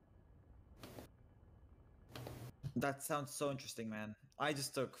 That sounds so interesting, man. I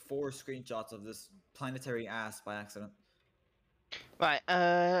just took 4 screenshots of this planetary ass by accident. Right,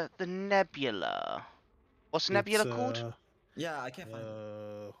 the nebula. What's the nebula called? Yeah, I can't find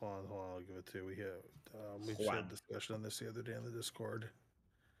it. Hold on, I'll give it to you. We had Juan. a discussion on this the other day in the Discord.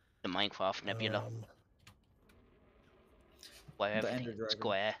 The Minecraft nebula. Where the everything's Ender Dragon.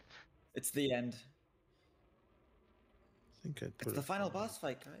 square. It's the end. I think I put It's the it final on boss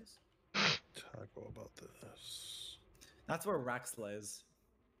fight, guys. Taco about this. That's where Raxla is.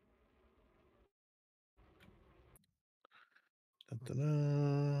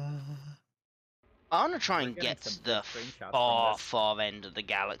 Da-da-da. I want to try We're and getting get some to the good screenshots from far, this. far end of the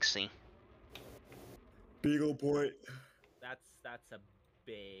galaxy. Beagle Point. That's a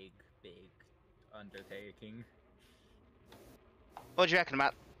big undertaking. What do you reckon,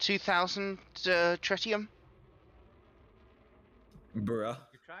 about 2,000 tritium? Bruh.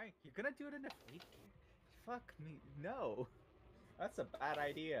 You're gonna do it in a fleet? Fuck me, no. That's a bad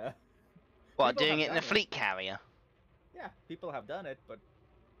idea. What, People doing have it in a done it. fleet carrier? Yeah, people have done it, but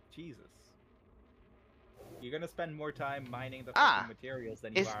Jesus. You're gonna spend more time mining the Ah, fucking materials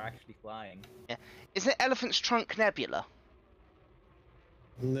than you is- are actually flying. Is it Elephant's Trunk Nebula?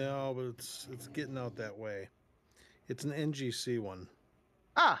 No, but it's getting out that way. It's an NGC one.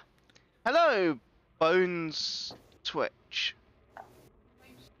 Ah! Hello, Bones Twitch.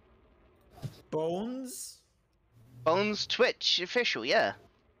 Bones? Bones Twitch official, yeah.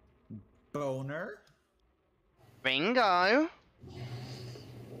 Boner? Ringo.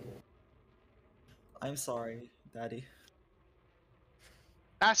 I'm sorry, Daddy.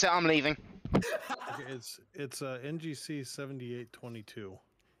 That's it, I'm leaving. Okay, it's NGC 7822.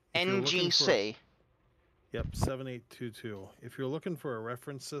 If you're looking for- NGC. Yep, 7822. If you're looking for a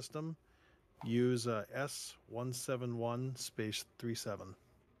reference system, use S171 space 37.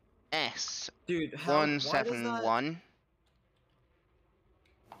 Dude, why does that... S171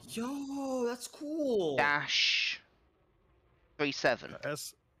 Yo, that's cool. dash 37.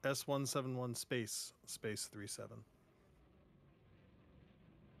 S171 space 37.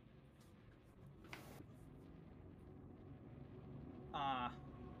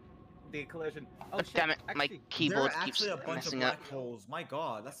 The collision. Oh, Oh, shit. damn it, my Actually, keyboard there are keeps actually a bunch of messing up. black holes. My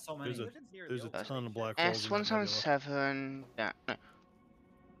god, that's so many. There's a collision's near there's the a open ton of shit. black holes. in that nebula. S177 no,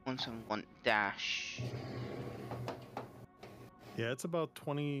 171 dash. Yeah, it's about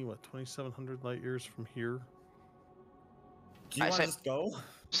 2,700 light years from here. Do you I want said- to just go?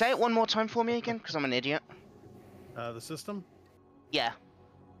 Say it one more time for me again, because I'm an idiot. The system Yeah.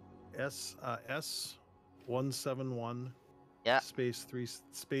 S171 Yeah. space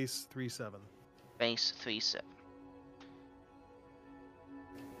 37. Base 37.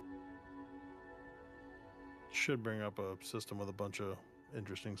 Should bring up a system with a bunch of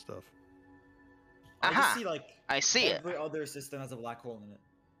interesting stuff. I just Aha! see like I see it. every other system has a black hole in it.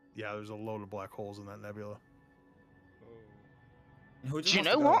 Yeah, there's a load of black holes in that nebula. And who just Do you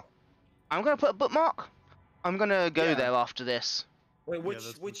wants know to go? what? I'm gonna put a bookmark I'm gonna go Yeah. there after this. Wait,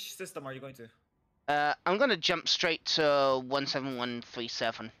 that's- which system are you going to? I'm gonna jump straight to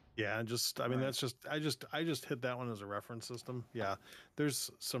 17137. Yeah, I mean, Right. that's just, I just hit that one as a reference system. Yeah, there's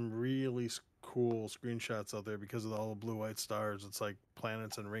some really cool screenshots out there because of all the blue white stars. It's like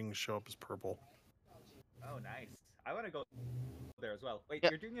planets and rings show up as purple. Oh, nice. I want to go there as well. Wait,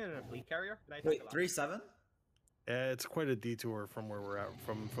 Yep. you're doing it in a fleet carrier? Can I take Wait, a lap? 3-7? It's quite a detour from where we're at,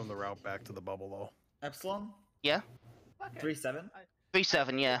 from the route back to the bubble, though. Epsilon? Yeah, Okay. 3-7?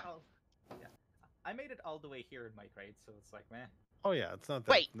 37. I made Yeah. it all- yeah. I made it all the way here in my crate, so it's like, man. Oh yeah, it's not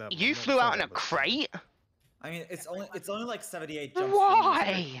that. Wait, you flew out in a crate? I mean, it's only like 78 jumps.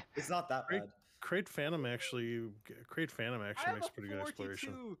 Why? It's not that Great. bad. Crate Phantom actually I makes have pretty a good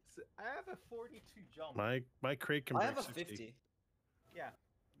exploration. 42. I have a 42 jump. My crate can I break have a 60. 50. Yeah.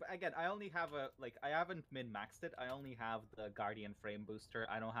 But again, I only have I haven't min-maxed it. I only have the Guardian frame booster.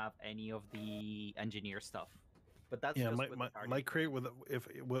 I don't have any of the engineer stuff. But that's Yeah, just my, with my, the Guardian my crate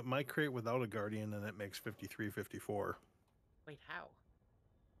frame. with my crate without a Guardian, and it makes 53, 54. Wait, how?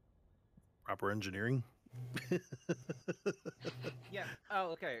 Proper engineering. Yeah. Oh,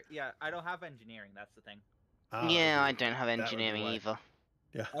 okay. Yeah, I don't have engineering. That's the thing. Yeah, I don't have would be engineering why. either.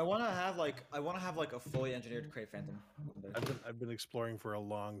 I want to have like a fully engineered Crate Phantom. I've been exploring for a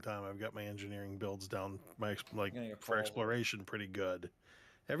long time. I've got my engineering builds down, like Yeah, you're for full. exploration, pretty good.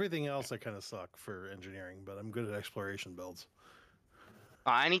 Everything else I kind of suck for engineering, but I'm good at exploration builds.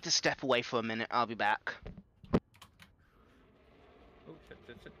 I need to step away for a minute. I'll be back. Oh, shit.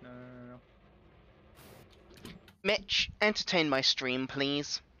 No. Mitch, entertain my stream,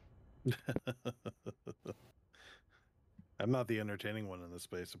 please. I'm not the entertaining one in this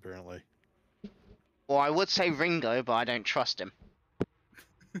space, apparently. Or I would say Ringo, but I don't trust him.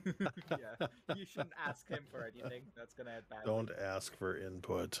 Yeah, you shouldn't ask him for anything. That's gonna end badly. Don't ask for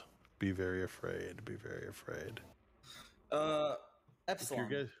input. Be very afraid. Be very afraid. If you're Epsilon.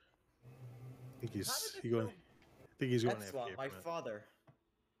 good, I think How did he this going. go? I think he's going Epsilon, AFK my for a father.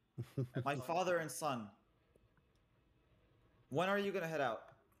 My father and son. When are you gonna head out?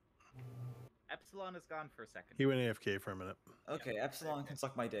 Epsilon is gone for a second. He went AFK for a minute. Okay, Epsilon can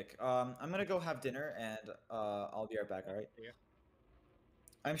suck my dick. I'm gonna go have dinner and I'll be right back. All right. Yeah.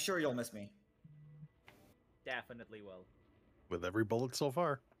 I'm sure you'll miss me. Definitely will. With every bullet so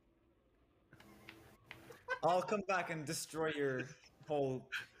far. I'll come back and destroy your whole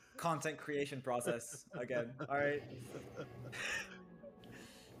content creation process again. All right.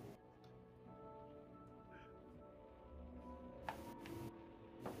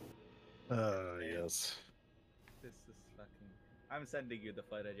 Yes. This is fucking. I'm sending you the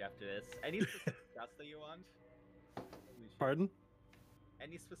footage after this. Any specific shots that you want? We should- Pardon?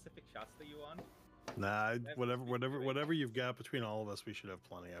 Any specific shots that you want? Nah, Whatever whatever, you whatever you've got between all of us, we should have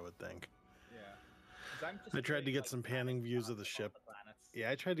plenty. I would think. Yeah. 'Cause I'm just I tried to doing, get like, some planning panning views of shots the all ship. planets.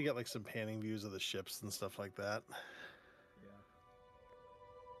 Yeah, I tried to get like some panning views of the ships and stuff like that. Yeah.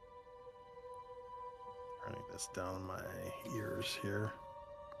 Turning this down my ears here.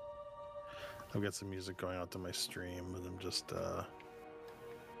 I've got some music going out to my stream, and I'm just there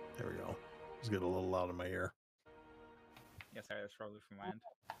we go. Just get a little loud in my ear. Yeah, sorry, that's probably from my end.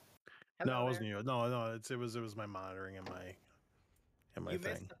 No, Hello it wasn't there. you. No, it was my monitoring and my You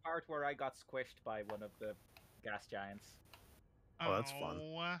thing. missed the part where I got squished by one of the gas giants. Oh, that's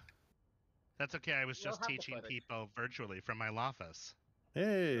fun. That's okay. I was We'll just have the teaching footage. people virtually from my office.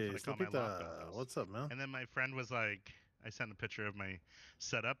 Hey, That's what I call my loft office. what's up, man? And then my friend was like, I sent a picture of my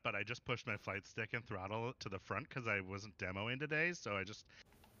setup, but I just pushed my flight stick and throttle it to the front because I wasn't demoing today, so I just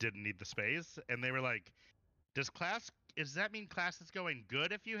didn't need the space. And they were like, does that mean class is going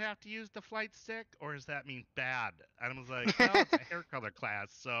good if you have to use the flight stick, or does that mean bad? And I was like, well, it's a hair color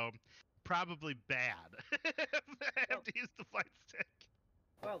class, so probably bad if I have to use the flight stick.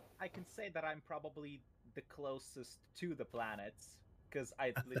 Well, I can say that I'm probably the closest to the planets, because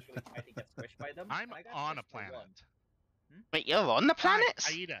I literally tried to get squished by them. I'm and I got on a squished by planet. one. Wait, you're on the Hi, planets?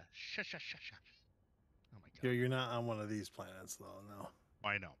 Aida. Shush. Oh my god. You're not on one of these planets, though. No. Oh,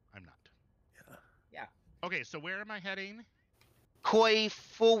 I know. I'm not. Yeah. Okay, so where am I heading? Koi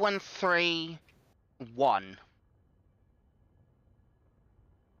 4131.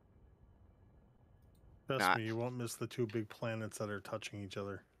 Trust Nah. me, you won't miss the two big planets that are touching each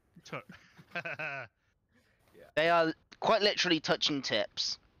other. They are quite literally touching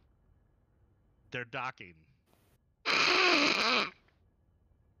tips. They're docking.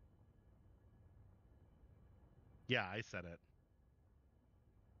 Yeah, I said it.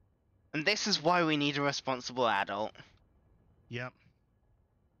 And this is why we need a responsible adult. Yep.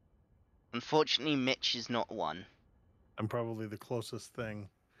 Unfortunately, Mitch is not one. I'm probably the closest thing.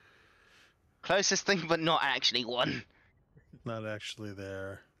 Closest thing, but not actually one. Not actually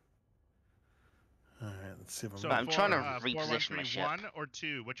there. Alright, let's see if I'm So But I'm trying to for, reposition my ship. 4131 or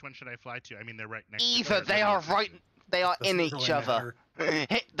 2, which one should I fly to? I mean, they're right next to each Either other. they are right. They are in Doesn't each really other. matter.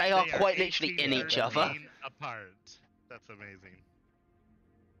 They are quite literally in each other. 1813 apart. That's amazing.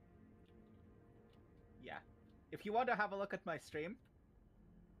 Yeah. If you want to have a look at my stream,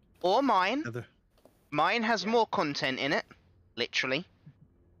 Or mine. Other- Mine has Yeah. more content in it. Literally.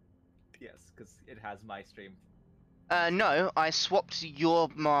 yes, because it has my stream. No, I swapped your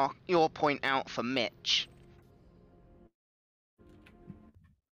point out for Mitch.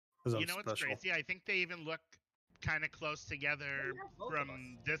 'cause I'm You know what's special. crazy? I think they even look kind of close together Yeah, both of from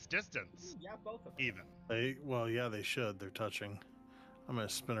us. this distance, Yeah, both of them. even. Well, yeah, they should. They're touching. I'm gonna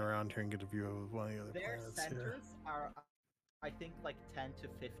spin around here and get a view of one of the other Their planets here. centers are, I think, like 10 to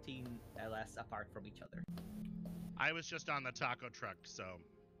 15 LS apart from each other. I was just on the taco truck, so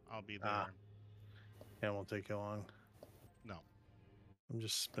I'll be there. Ah. Yeah, it won't take you long. No. I'm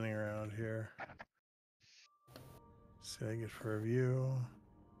just spinning around here. See what I get for a view.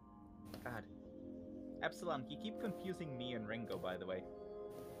 God. Epsilon, you keep confusing me and Ringo, by the way.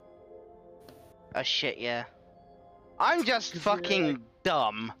 Oh shit, yeah. I'm just 'Cause you're fucking like-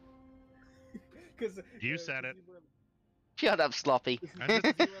 dumb. Because You said it. Shut up, Sloppy. I'm You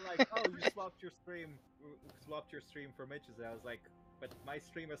were like, oh, you swapped your stream for Mitch's. And I was like, but my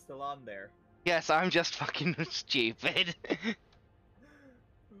stream is still on there. Yes, I'm just fucking stupid.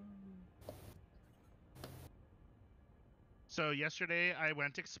 So yesterday I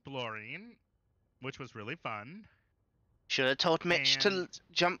went exploring, which was really fun. Should have told Mitch to And-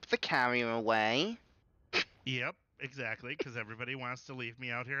 jump the carrier away. Yep, exactly, because everybody wants to leave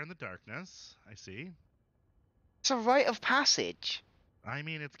me out here in the darkness. I see. It's a rite of passage. I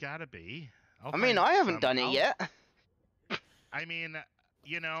mean, it's gotta be. I mean, I haven't done it yet. I mean,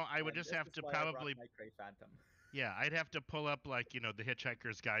 you know, I would And just this have is to why I brought probably, my Grey Phantom. yeah, I'd have to pull up like, you know, the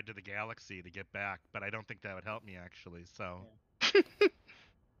Hitchhiker's Guide to the Galaxy to get back, but I don't think that would help me actually. So,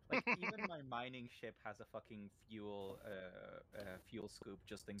 Like even my mining ship has a fucking fuel scoop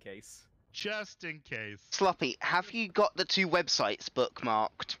just in case. just in case, Sloppy, have you got the two websites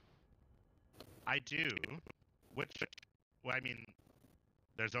bookmarked? I do. Which, well, I mean,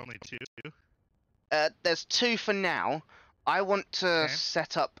 there's only two. There's two for now. I want to Okay.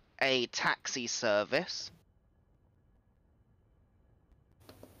 set up a taxi service.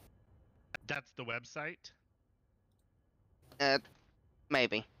 That's the website.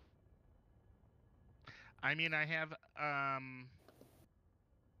 Maybe. I mean, I have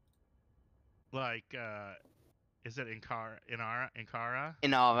like is it Inara? Inara.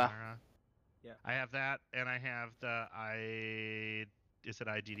 Inara? Yeah. I have that, and I have the is it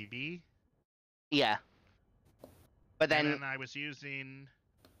IDDB? Yeah. But And then, then I was using.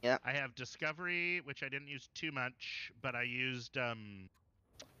 Yeah. I have Discovery, which I didn't use too much, but I used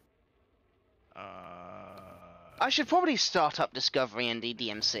I should probably start up Discovery and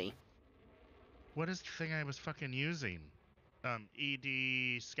DDMC. what is the thing I was fucking using?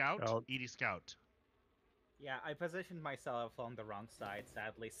 ED Scout? Scout. ED Scout. Yeah, I positioned myself on the wrong side,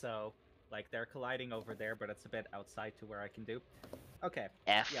 sadly, so like they're colliding over there, but it's a bit outside to where I can do. Okay.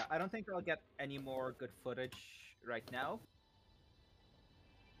 F. Yeah, I don't think I'll get any more good footage right now.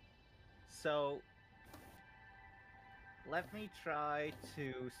 So let me try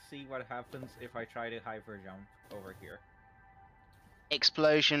to see what happens if I try to hyper jump over here.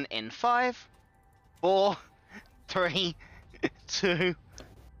 Explosion in 5, 4, 3, 2,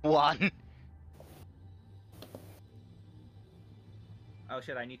 1. Oh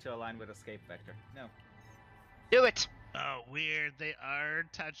shit, I need to align with escape vector. No. Do it! Oh, weird. They are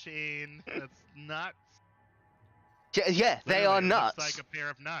touching. That's nuts. Yeah, they Literally, are it nuts. Looks like a pair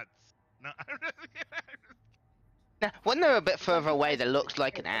of nuts. No. Now, when they're a bit further away, they look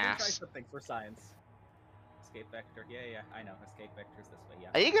like an Let me try ass. something for science. Escape vector. Yeah, I know. Escape vector's this way. Yeah.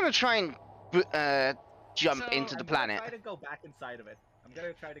 Are you gonna try and jump So, into the I'm gonna planet? try to go back inside of it. I'm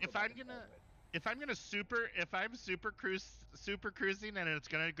gonna try to go If back I'm inside gonna- of it. if I'm super cruising and it's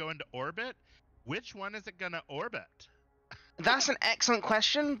gonna go into orbit, which one is it gonna orbit? That's an excellent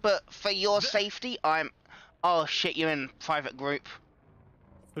question, but for your The- safety, Oh shit, you're in private group.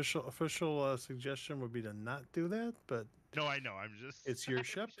 Official suggestion would be to not do that, but No, I know. I'm just. it's your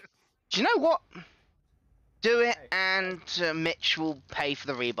ship. Do you know what? Do it, Hey. and Mitch will pay for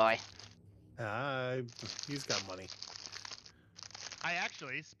the rebuy. He's got money. I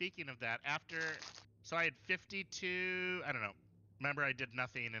actually, speaking of that, so I had 52. I don't know. Remember, I did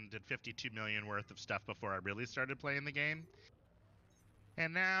nothing and did 52 million worth of stuff before I really started playing the game.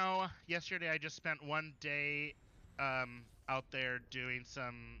 And now, yesterday, I just spent one day out there doing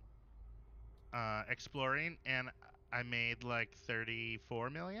some exploring, and I made like 34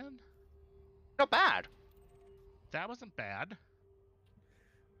 million. Not bad. That wasn't bad.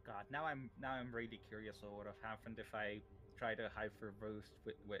 God, now I'm really curious what would have happened if I try to hyper boost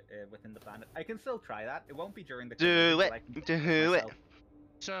within the planet. I can still try that. It won't be during the collision, Do but it. I can Do do it. myself.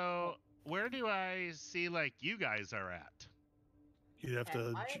 So where do I see like you guys are at? You'd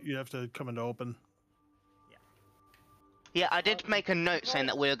have to come into open. Yeah, I did make a note saying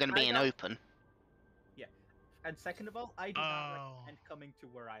that we were going to be in open. And second of all, I do not Oh. recommend coming to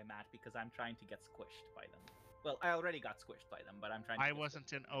where I'm at because I'm trying to get squished by them. Well, I already got squished by them, but I'm trying to I get wasn't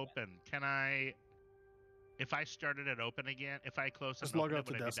squished in by them. open. Can I, if I started it open again, if I close Just and log open out it,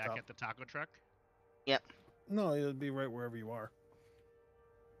 to would I be back desktop. at the taco truck? No, it'd be right wherever you are.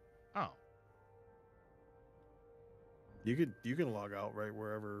 Oh, You can log out right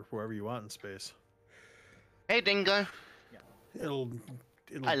wherever you want in space. Hey, Dingo. It'll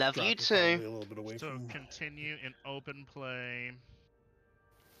I love drop you probably too. A little bit away so from. continue in open play.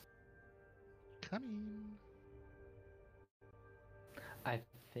 Coming. I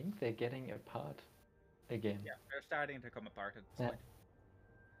think they're getting apart again. Yeah, they're starting to come apart at this Yeah. point.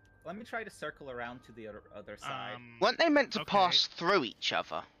 Let me try to circle around to the other side. Weren't they meant to Okay. pass through each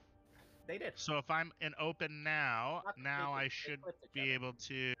other? They did. So if I'm in open now, Not now completely, I they should flipped each be other. able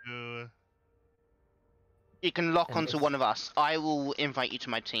to. You can lock And onto it's- one of us. I will invite you to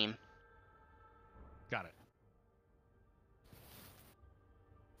my team. Got it.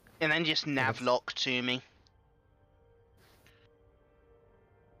 And then just nav it's- lock to me.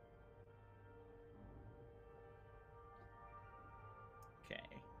 Okay.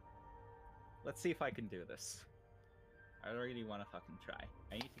 Let's see if I can do this. I really want to fucking try.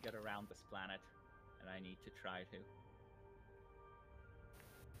 I need to get around this planet, and I need to try to.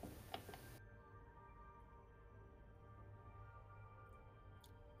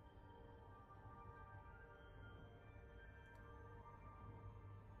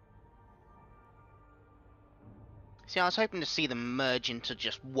 See, I was hoping to see them merge into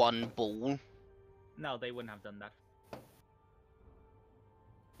just one ball. No, they wouldn't have done that.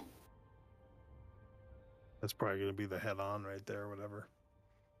 That's probably going to be the head-on right there, whatever.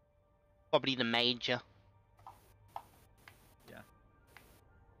 Probably the major.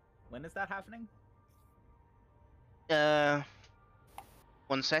 When is that happening?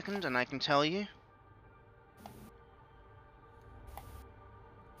 1 second and I can tell you.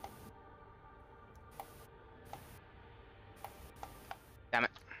 Damn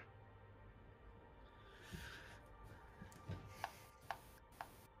it.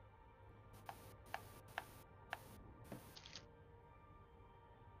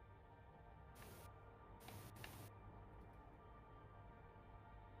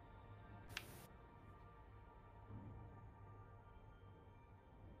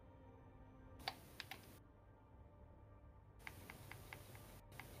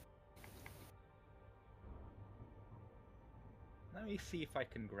 Let me see if I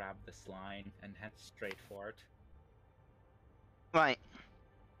can grab this line and head straight for it. Right.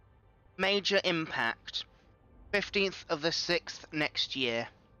 Major impact. 15th of the 6th next year.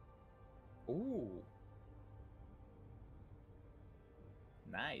 Ooh.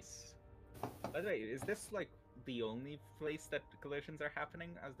 Nice. By the way, is this like the only place that collisions are happening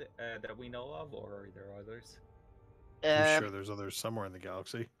as that we know of, or are there others? I'm sure there's others somewhere in the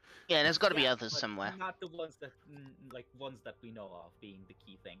galaxy. Yeah, there's got to be Yes, others but somewhere. Not the ones that ones that we know of being the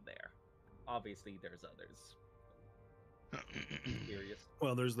key thing there. Obviously, there's others. Curious.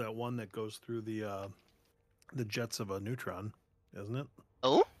 Well, there's that one that goes through the jets of a neutron, isn't it?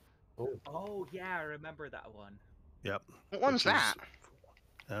 Oh? Oh yeah, I remember that one. Yep. What one's Which is- that?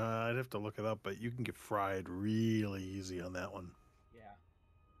 I'd have to look it up, but you can get fried really easy on that one. Yeah.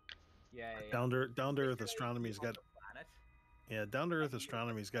 Yeah. Down to Earth Basically, Astronomy's on got the planet. Down to Earth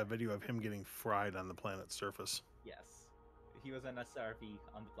Astronomy's got video of him getting fried on the planet's surface. Yes. He was an SRV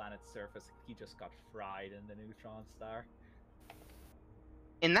on the planet's surface. He just got fried in the neutron star.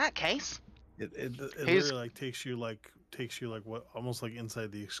 In that case, It He's- literally takes you like what almost like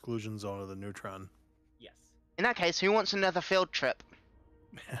inside the exclusion zone of the neutron. Yes. in that case, who wants another field trip?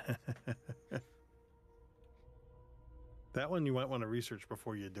 That one you might want to research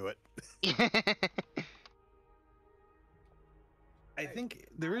before you do it. I think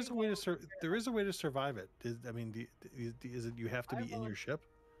there is a way to there is a way to survive it. I mean, is it you have to be in your ship?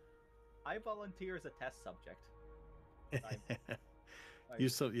 I volunteer as a test subject.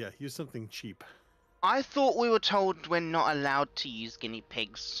 Use something cheap. I thought we were told we're not allowed to use guinea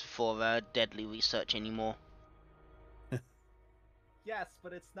pigs for deadly research anymore. Yes,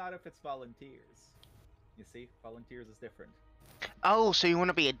 but it's not if it's volunteers. You see, volunteers is different. Oh, so you want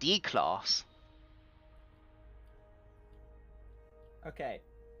to be a D class? Okay.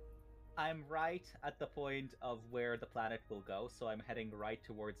 I'm right at the point of where the planet will go, so I'm heading right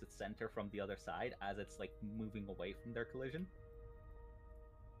towards its center from the other side as it's like moving away from their collision.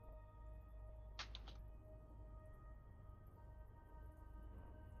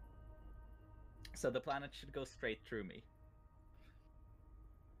 So the planet should go straight through me.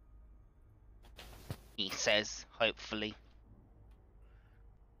 He says, hopefully.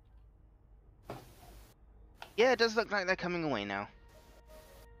 Yeah, it does look like they're coming away now.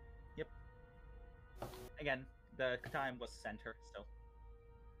 Again, the time was center, so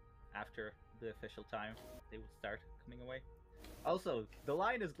after the official time, they would start coming away. Also, the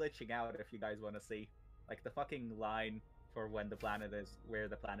line is glitching out if you guys want to see. Like, the fucking line for when the planet is, where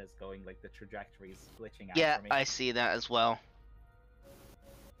the planet is going, like, the trajectory is glitching out Yeah, for me. I see that as well.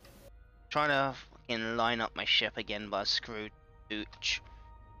 Trying to fucking line up my ship again, but screwed Dooch.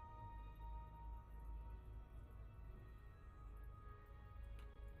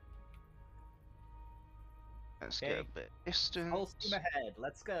 Let's get Okay. a bit distance. Full steam ahead,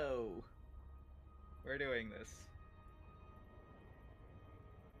 let's go! We're doing this.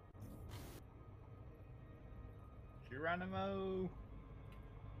 Geronimo!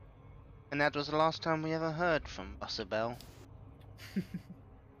 And that was the last time we ever heard from Bussabell.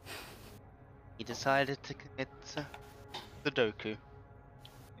 He decided to commit Sudoku.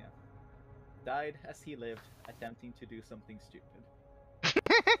 Died as he lived, attempting to do something stupid.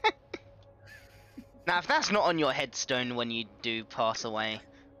 Now, if that's not on your headstone when you do pass away,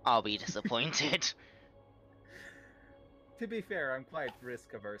 I'll be disappointed. To be fair, I'm quite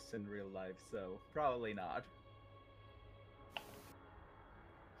risk averse in real life, so probably not.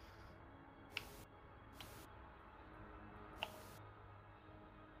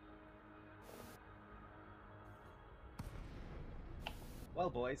 Well,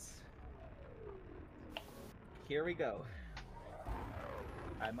 boys, here we go.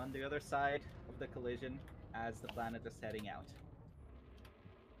 I'm on the other side of the collision as the planet is heading out.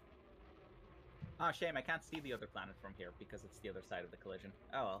 Oh, shame, I can't see the other planet from here because it's the other side of the collision.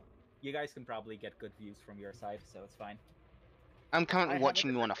 Oh well. You guys can probably get good views from your side, so it's fine. I'm I currently have a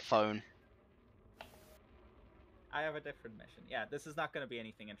watching you on a different phone. I have a different mission. Yeah, this is not going to be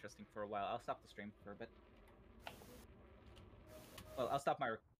anything interesting for a while. I'll stop the stream for a bit. Well, I'll stop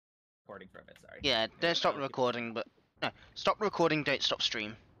my recording for a bit, sorry. Yeah, Maybe don't stop I'll the keep it recording, but... No, stop recording, don't stop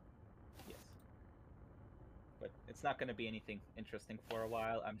stream. Yes. But it's not going to be anything interesting for a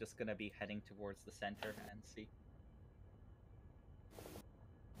while. I'm just going to be heading towards the center and see.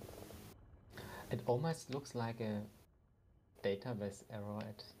 It almost looks like a database error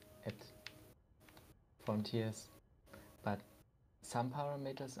at Frontiers, but some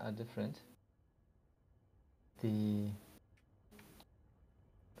parameters are different. The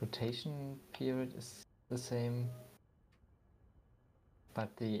rotation period is the same,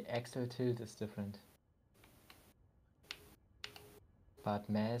 but the axial tilt is different. But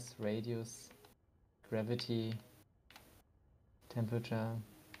mass, radius, gravity, temperature,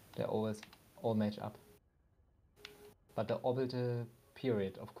 they're always all match up. But the orbital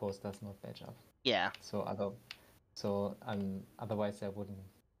period, of course, does not match up. Yeah. So otherwise there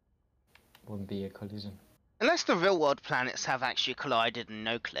wouldn't be a collision. Unless the real world planets have actually collided and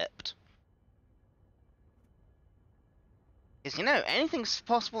no-clipped. Because, you know, anything's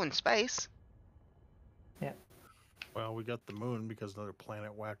possible in space. Yeah. Well, we got the moon because another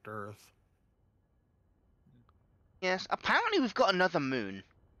planet whacked Earth. Yes, apparently we've got another moon.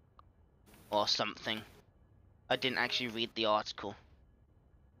 Or something. I didn't actually read the article.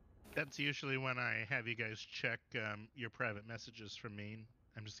 That's usually when I have you guys check your private messages from me.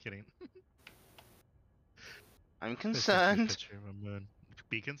 I'm just kidding. I'm Just a cute concerned. picture of a moon.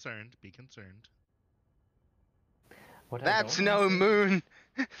 Be concerned. Be concerned. What I That's don't no understand-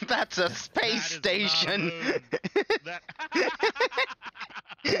 moon. That's a That space is not a station. moon. That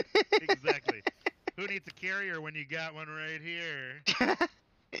exactly. Who needs a carrier when you got one right here?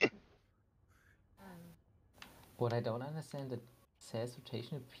 What I don't understand, it says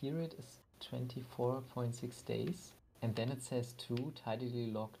rotational period is 24.6 days, and then it says 2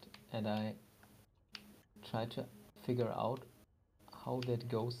 tidally locked, and I try to figure out how that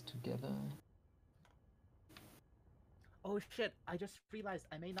goes together. Oh shit, I just realized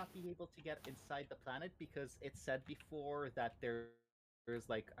I may not be able to get inside the planet because it said before that there's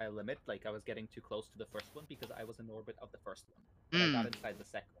like a limit, like I was getting too close to the first one because I was in orbit of the first one. But I got inside the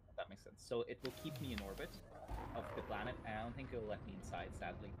second one, if that makes sense. So it will keep me in orbit of the planet, and I don't think it'll let me inside,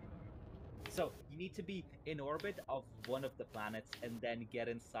 sadly. So you need to be in orbit of one of the planets and then get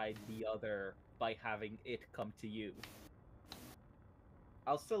inside the other by having it come to you.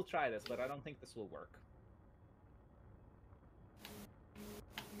 I'll still try this, but I don't think this will work.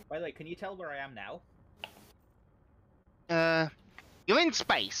 By the way, can you tell where I am now? You're in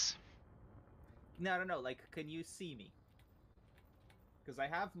space. No. Like, can you see me? Because I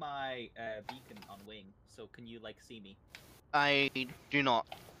have my beacon on wing, so can you like see me? I do not.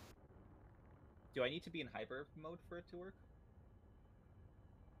 Do I need to be in hyper mode for it to work?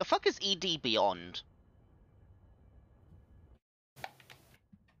 The fuck is ED Beyond?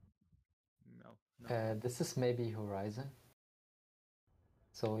 No. This is maybe Horizon.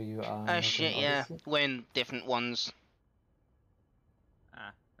 So you are Oh not shit, in yeah. Odyssey? We're in different ones.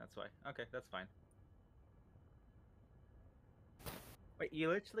 Ah, that's why. Okay, that's fine. Wait, you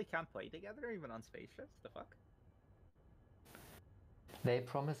literally can't play together even on spaceships? The fuck? They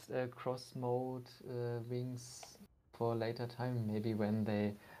promised cross-mode wings for a later time, maybe when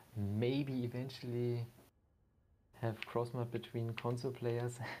they maybe eventually have cross-mode between console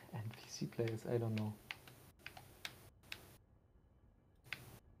players and PC players, I don't know.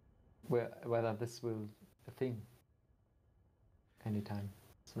 Whether this will a thing anytime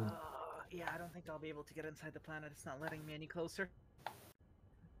soon. Yeah, I don't think I'll be able to get inside the planet. It's not letting me any closer.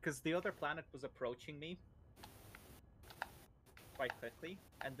 Because the other planet was approaching me quite quickly,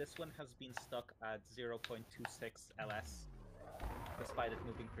 and this one has been stuck at 0.26 LS, despite it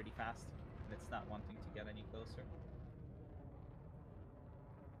moving pretty fast, and it's not wanting to get any closer.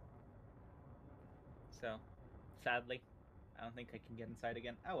 So, sadly, I don't think I can get inside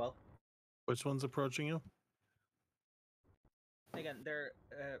again. Oh well. Which one's approaching you? Again, they're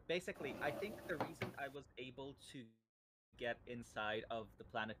basically. I think the reason I was able to get inside of the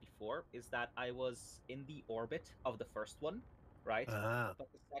planet before is that I was in the orbit of the first one, right? Ah.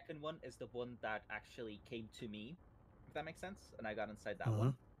 But the second one is the one that actually came to me, if that makes sense, and I got inside that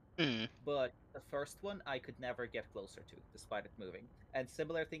one. Hmm. But the first one I could never get closer to, despite it moving. And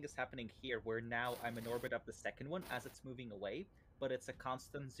similar thing is happening here, where now I'm in orbit of the second one as it's moving away, but it's a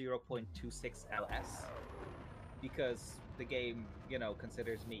constant 0.26 LS. Because the game,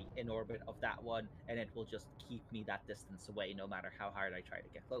 considers me in orbit of that one, and it will just keep me that distance away no matter how hard I try to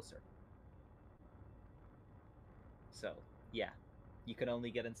get closer. So, yeah. You can only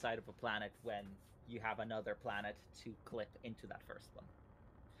get inside of a planet when you have another planet to clip into that first one.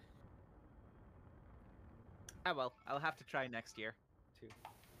 Ah well, I'll have to try next year, too.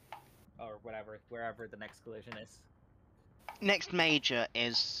 Or whatever, wherever the next collision is. Next major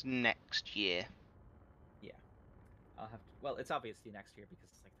is next year. Yeah. I'll have to... Well, it's obviously next year because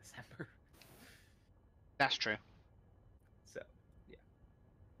it's like December. That's true. So, yeah.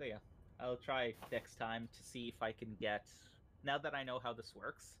 So, yeah. I'll try next time to see if I can get... Now that I know how this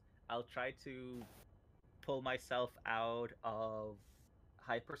works, I'll try to pull myself out of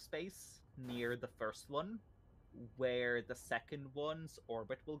hyperspace near the first one, where the second one's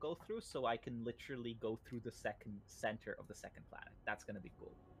orbit will go through, so I can literally go through the second center of the second planet. That's gonna be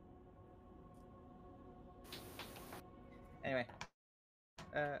cool. Anyway,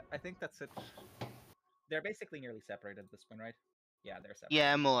 I think that's it. They're basically nearly separated at this point, right? Yeah, they're separated.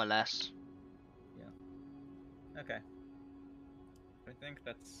 Yeah, more or less. Okay. I think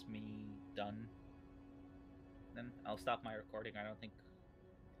that's me done. Then I'll stop my recording. I don't think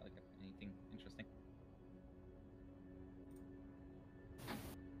I'll get anything interesting.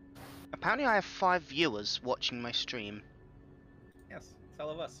 Apparently I have 5 viewers watching my stream. Yes, it's all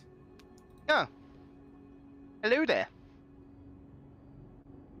of us. Oh. Hello there.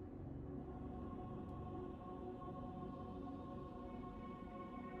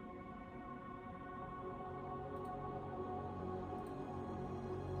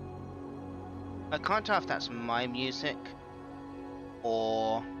 I can't tell if that's my music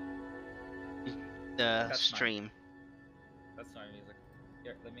or the That's mine. stream. That's my music.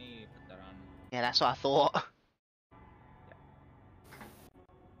 Here, let me put that on. Yeah, that's what I thought.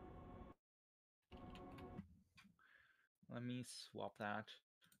 Let me swap that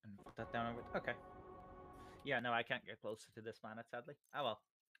and put that down over. Okay. Yeah, no, I can't get closer to this planet, sadly. Oh well,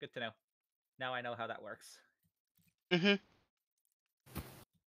 good to know. Now I know how that works. Mhm.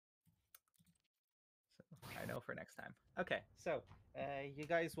 So I know for next time. Okay, so you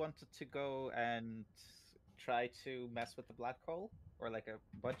guys wanted to go and try to mess with the black hole, or like a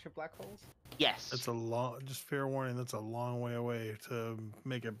bunch of black holes? Yes. That's a long, just fair warning, that's a long way away to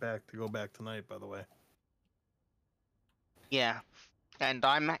make it back, to go back tonight, by the way. Yeah. And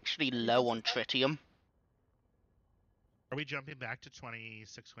I'm actually low on tritium. Are we jumping back to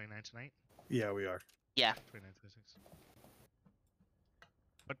 26, 29 tonight? Yeah, we are. Yeah. 29, 26.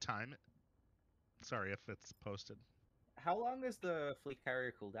 What time? Sorry if it's posted. How long is the fleet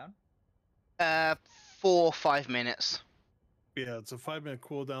carrier cooldown? 4 or 5 minutes. Yeah, it's a 5-minute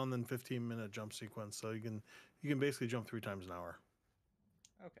cooldown, then 15-minute jump sequence. So you can basically jump 3 times an hour.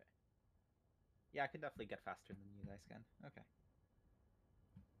 Okay. Yeah, I can definitely get faster than you guys can. Okay.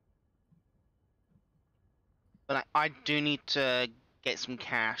 But I do need to get some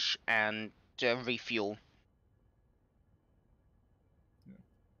cash and refuel.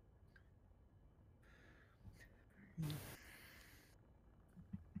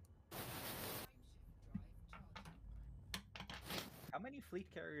 How many fleet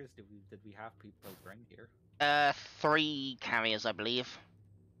carriers did we have people bring here? 3 carriers, I believe.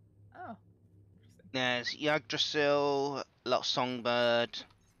 Oh, interesting. There's Yggdrasil, Lot Songbird,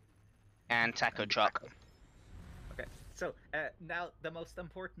 and Taco And Truck. Okay, so now the most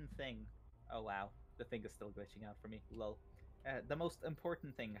important thing. Oh wow, the thing is still glitching out for me. Lol. The most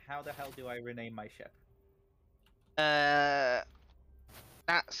important thing. How the hell do I rename my ship?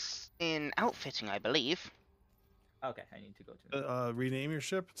 That's in outfitting, I believe. Okay, I need to go to. Rename your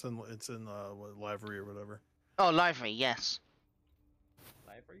ship. It's in what, livery or whatever. Oh, livery, yes.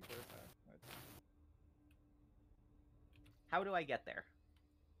 Library? Where's that? How do I get there?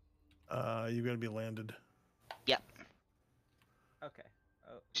 You're gonna be landed. Yep. Okay.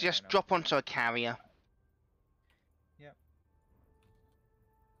 Oh, So yeah, I just know. drop onto a carrier. Yep.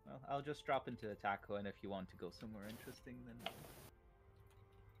 Well, I'll just drop into the taco, and if you want to go somewhere interesting, then.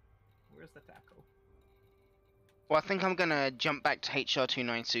 Where's the taco? Well, I think I'm gonna jump back to HR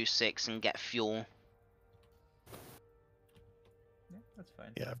 2926 and get fuel. Yeah, that's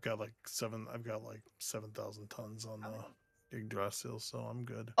fine. Yeah, I've got like 7,000 tons on How the Yggdrasil, so I'm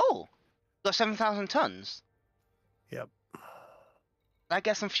good. Oh, got 7,000 tons. Yep. Did I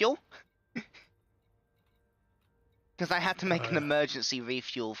get some fuel? Because I had to make an emergency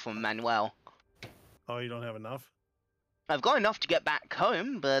refuel from Manuel. Oh, you don't have enough? I've got enough to get back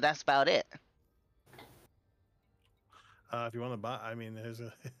home, but that's about it. If you want to buy, I mean, there's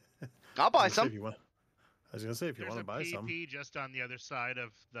a. I'll buy I was gonna say some. if you want- I was gonna say if you There's want to a buy PP some. just on the other side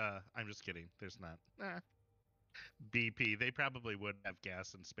of the. I'm just kidding. There's not. BP. They probably would have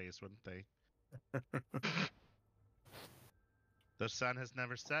gas in space, wouldn't they? The sun has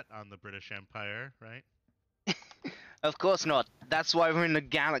never set on the British Empire, right? Of course not. That's why we're in the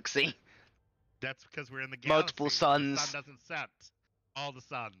galaxy. That's because we're in the galaxy. Multiple suns. The sun doesn't set. All the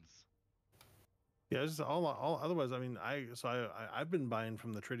suns. Yeah, it's just all. Otherwise, I mean, I've been buying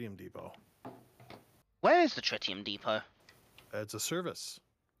from the Tritium Depot. Where is the Tritium Depot? It's a service.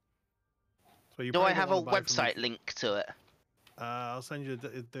 So you Do I probably don't have a wanna buy from website link to it? I'll send you.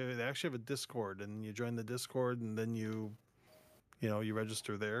 They actually have a Discord, and you join the Discord, and then you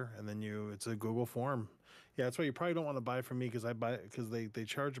register there, and then it's a Google form. Yeah, that's why you probably don't want to buy from me because they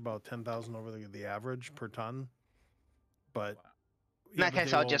charge about 10,000 over the average per ton. But In that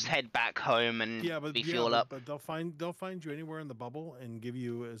case, I'll just head back home and refuel up. But they'll find you anywhere in the bubble and give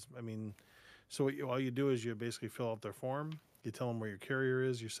you So all you do is you basically fill out their form. You tell them where your carrier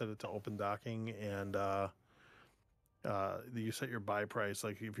is. You set it to open docking, and you set your buy price.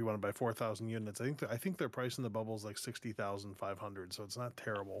 Like if you want to buy 4,000 units, I think their price in the bubble is like 60,500. So it's not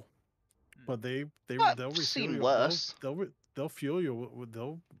terrible. But they'll refuel seen you. worse. They'll fuel you.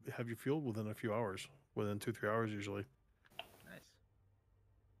 They'll have you fueled within a few hours. Within 2-3 hours usually. Nice.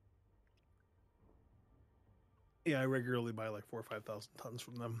 Yeah, I regularly buy like 4,000 or 5,000 tons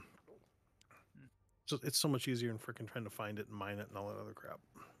from them. So it's so much easier than freaking trying to find it and mine it and all that other crap.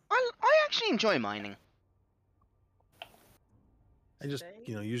 I actually enjoy mining. I just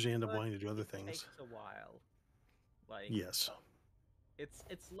usually end up wanting to do other It things. takes a while. Like Yes.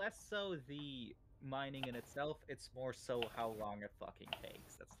 it's less so the mining in itself. It's more so how long it fucking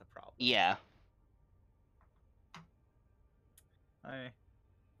takes. That's the problem. Yeah.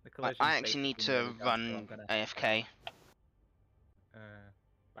 The collision I actually need to run AFK.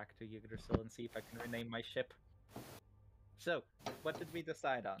 Back to Yggdrasil and see if I can rename my ship. So, what did we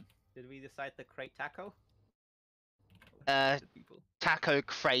decide on? Did we decide the crate taco? People. Taco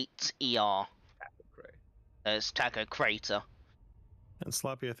Crate ER. Taco crate. There's Taco Crater. And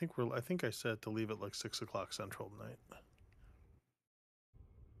Sloppy, I think I said to leave it like 6 o'clock Central tonight.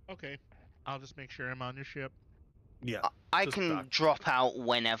 Okay. I'll just make sure I'm on your ship. Yeah. I just can dock. drop out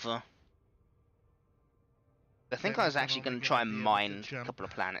whenever. I think Then I was I'm actually only going to gonna try and be able to mine a jump. couple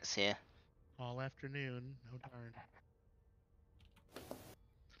of planets here. All afternoon. Oh darn.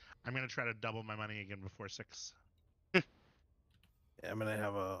 I'm gonna try to double my money again before 6. Yeah, I'm gonna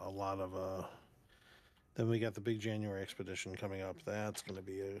have a lot of Then we got the big January expedition coming up. That's gonna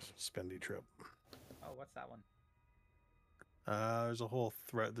be a spendy trip. Oh, what's that one? There's a whole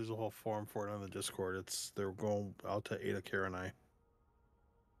thread. There's a whole forum for it on the Discord. They're going out to Ada Karenai.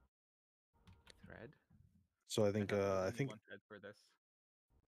 Thread. So I think Only one thread for this.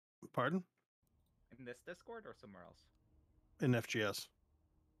 Pardon? In this Discord or somewhere else? In FGS.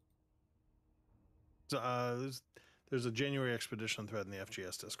 There's a January expedition thread in the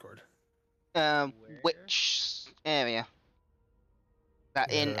FGS Discord. Um, Where? which area?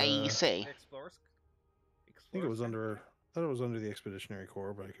 That in AEC? Explorers. I think it was under. I thought it was under the Expeditionary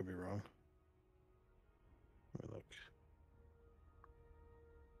Corps, but I could be wrong. Let me look.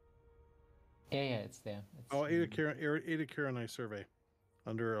 Yeah, it's there. It's Oh, Ada Kiranai survey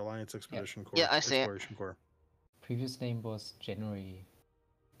under Alliance Expedition Corps. Yeah, I see it. Exploration Corps. previous name was January.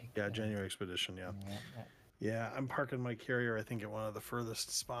 Yeah, January Expedition. Yeah. Yeah, I'm parking my carrier. I think at one of the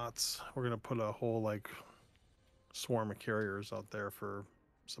furthest spots. We're gonna put a whole like swarm of carriers out there for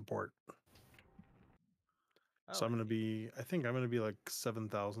support. So I'm gonna be. I think I'm gonna be like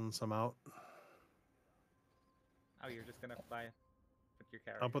 7,000 some out. Oh, you're just gonna put your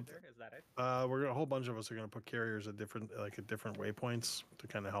carrier I'll put there? Is that it? We're gonna, a whole bunch of us are gonna put carriers at different waypoints to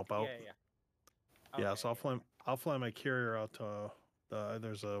kind of help out. Yeah. Yeah, Okay, so I'll fly my carrier out to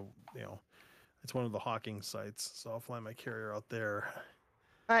there's a it's one of the Hawking sites, so I'll fly my carrier out there.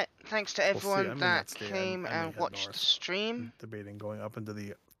 Right, thanks to We'll see, everyone I'm in that that state. came I may and head watched the north. stream. Debating going up into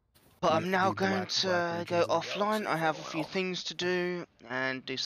the. But I'm the now black going to regions go of the offline. galaxy I for a have a few while. things to do and do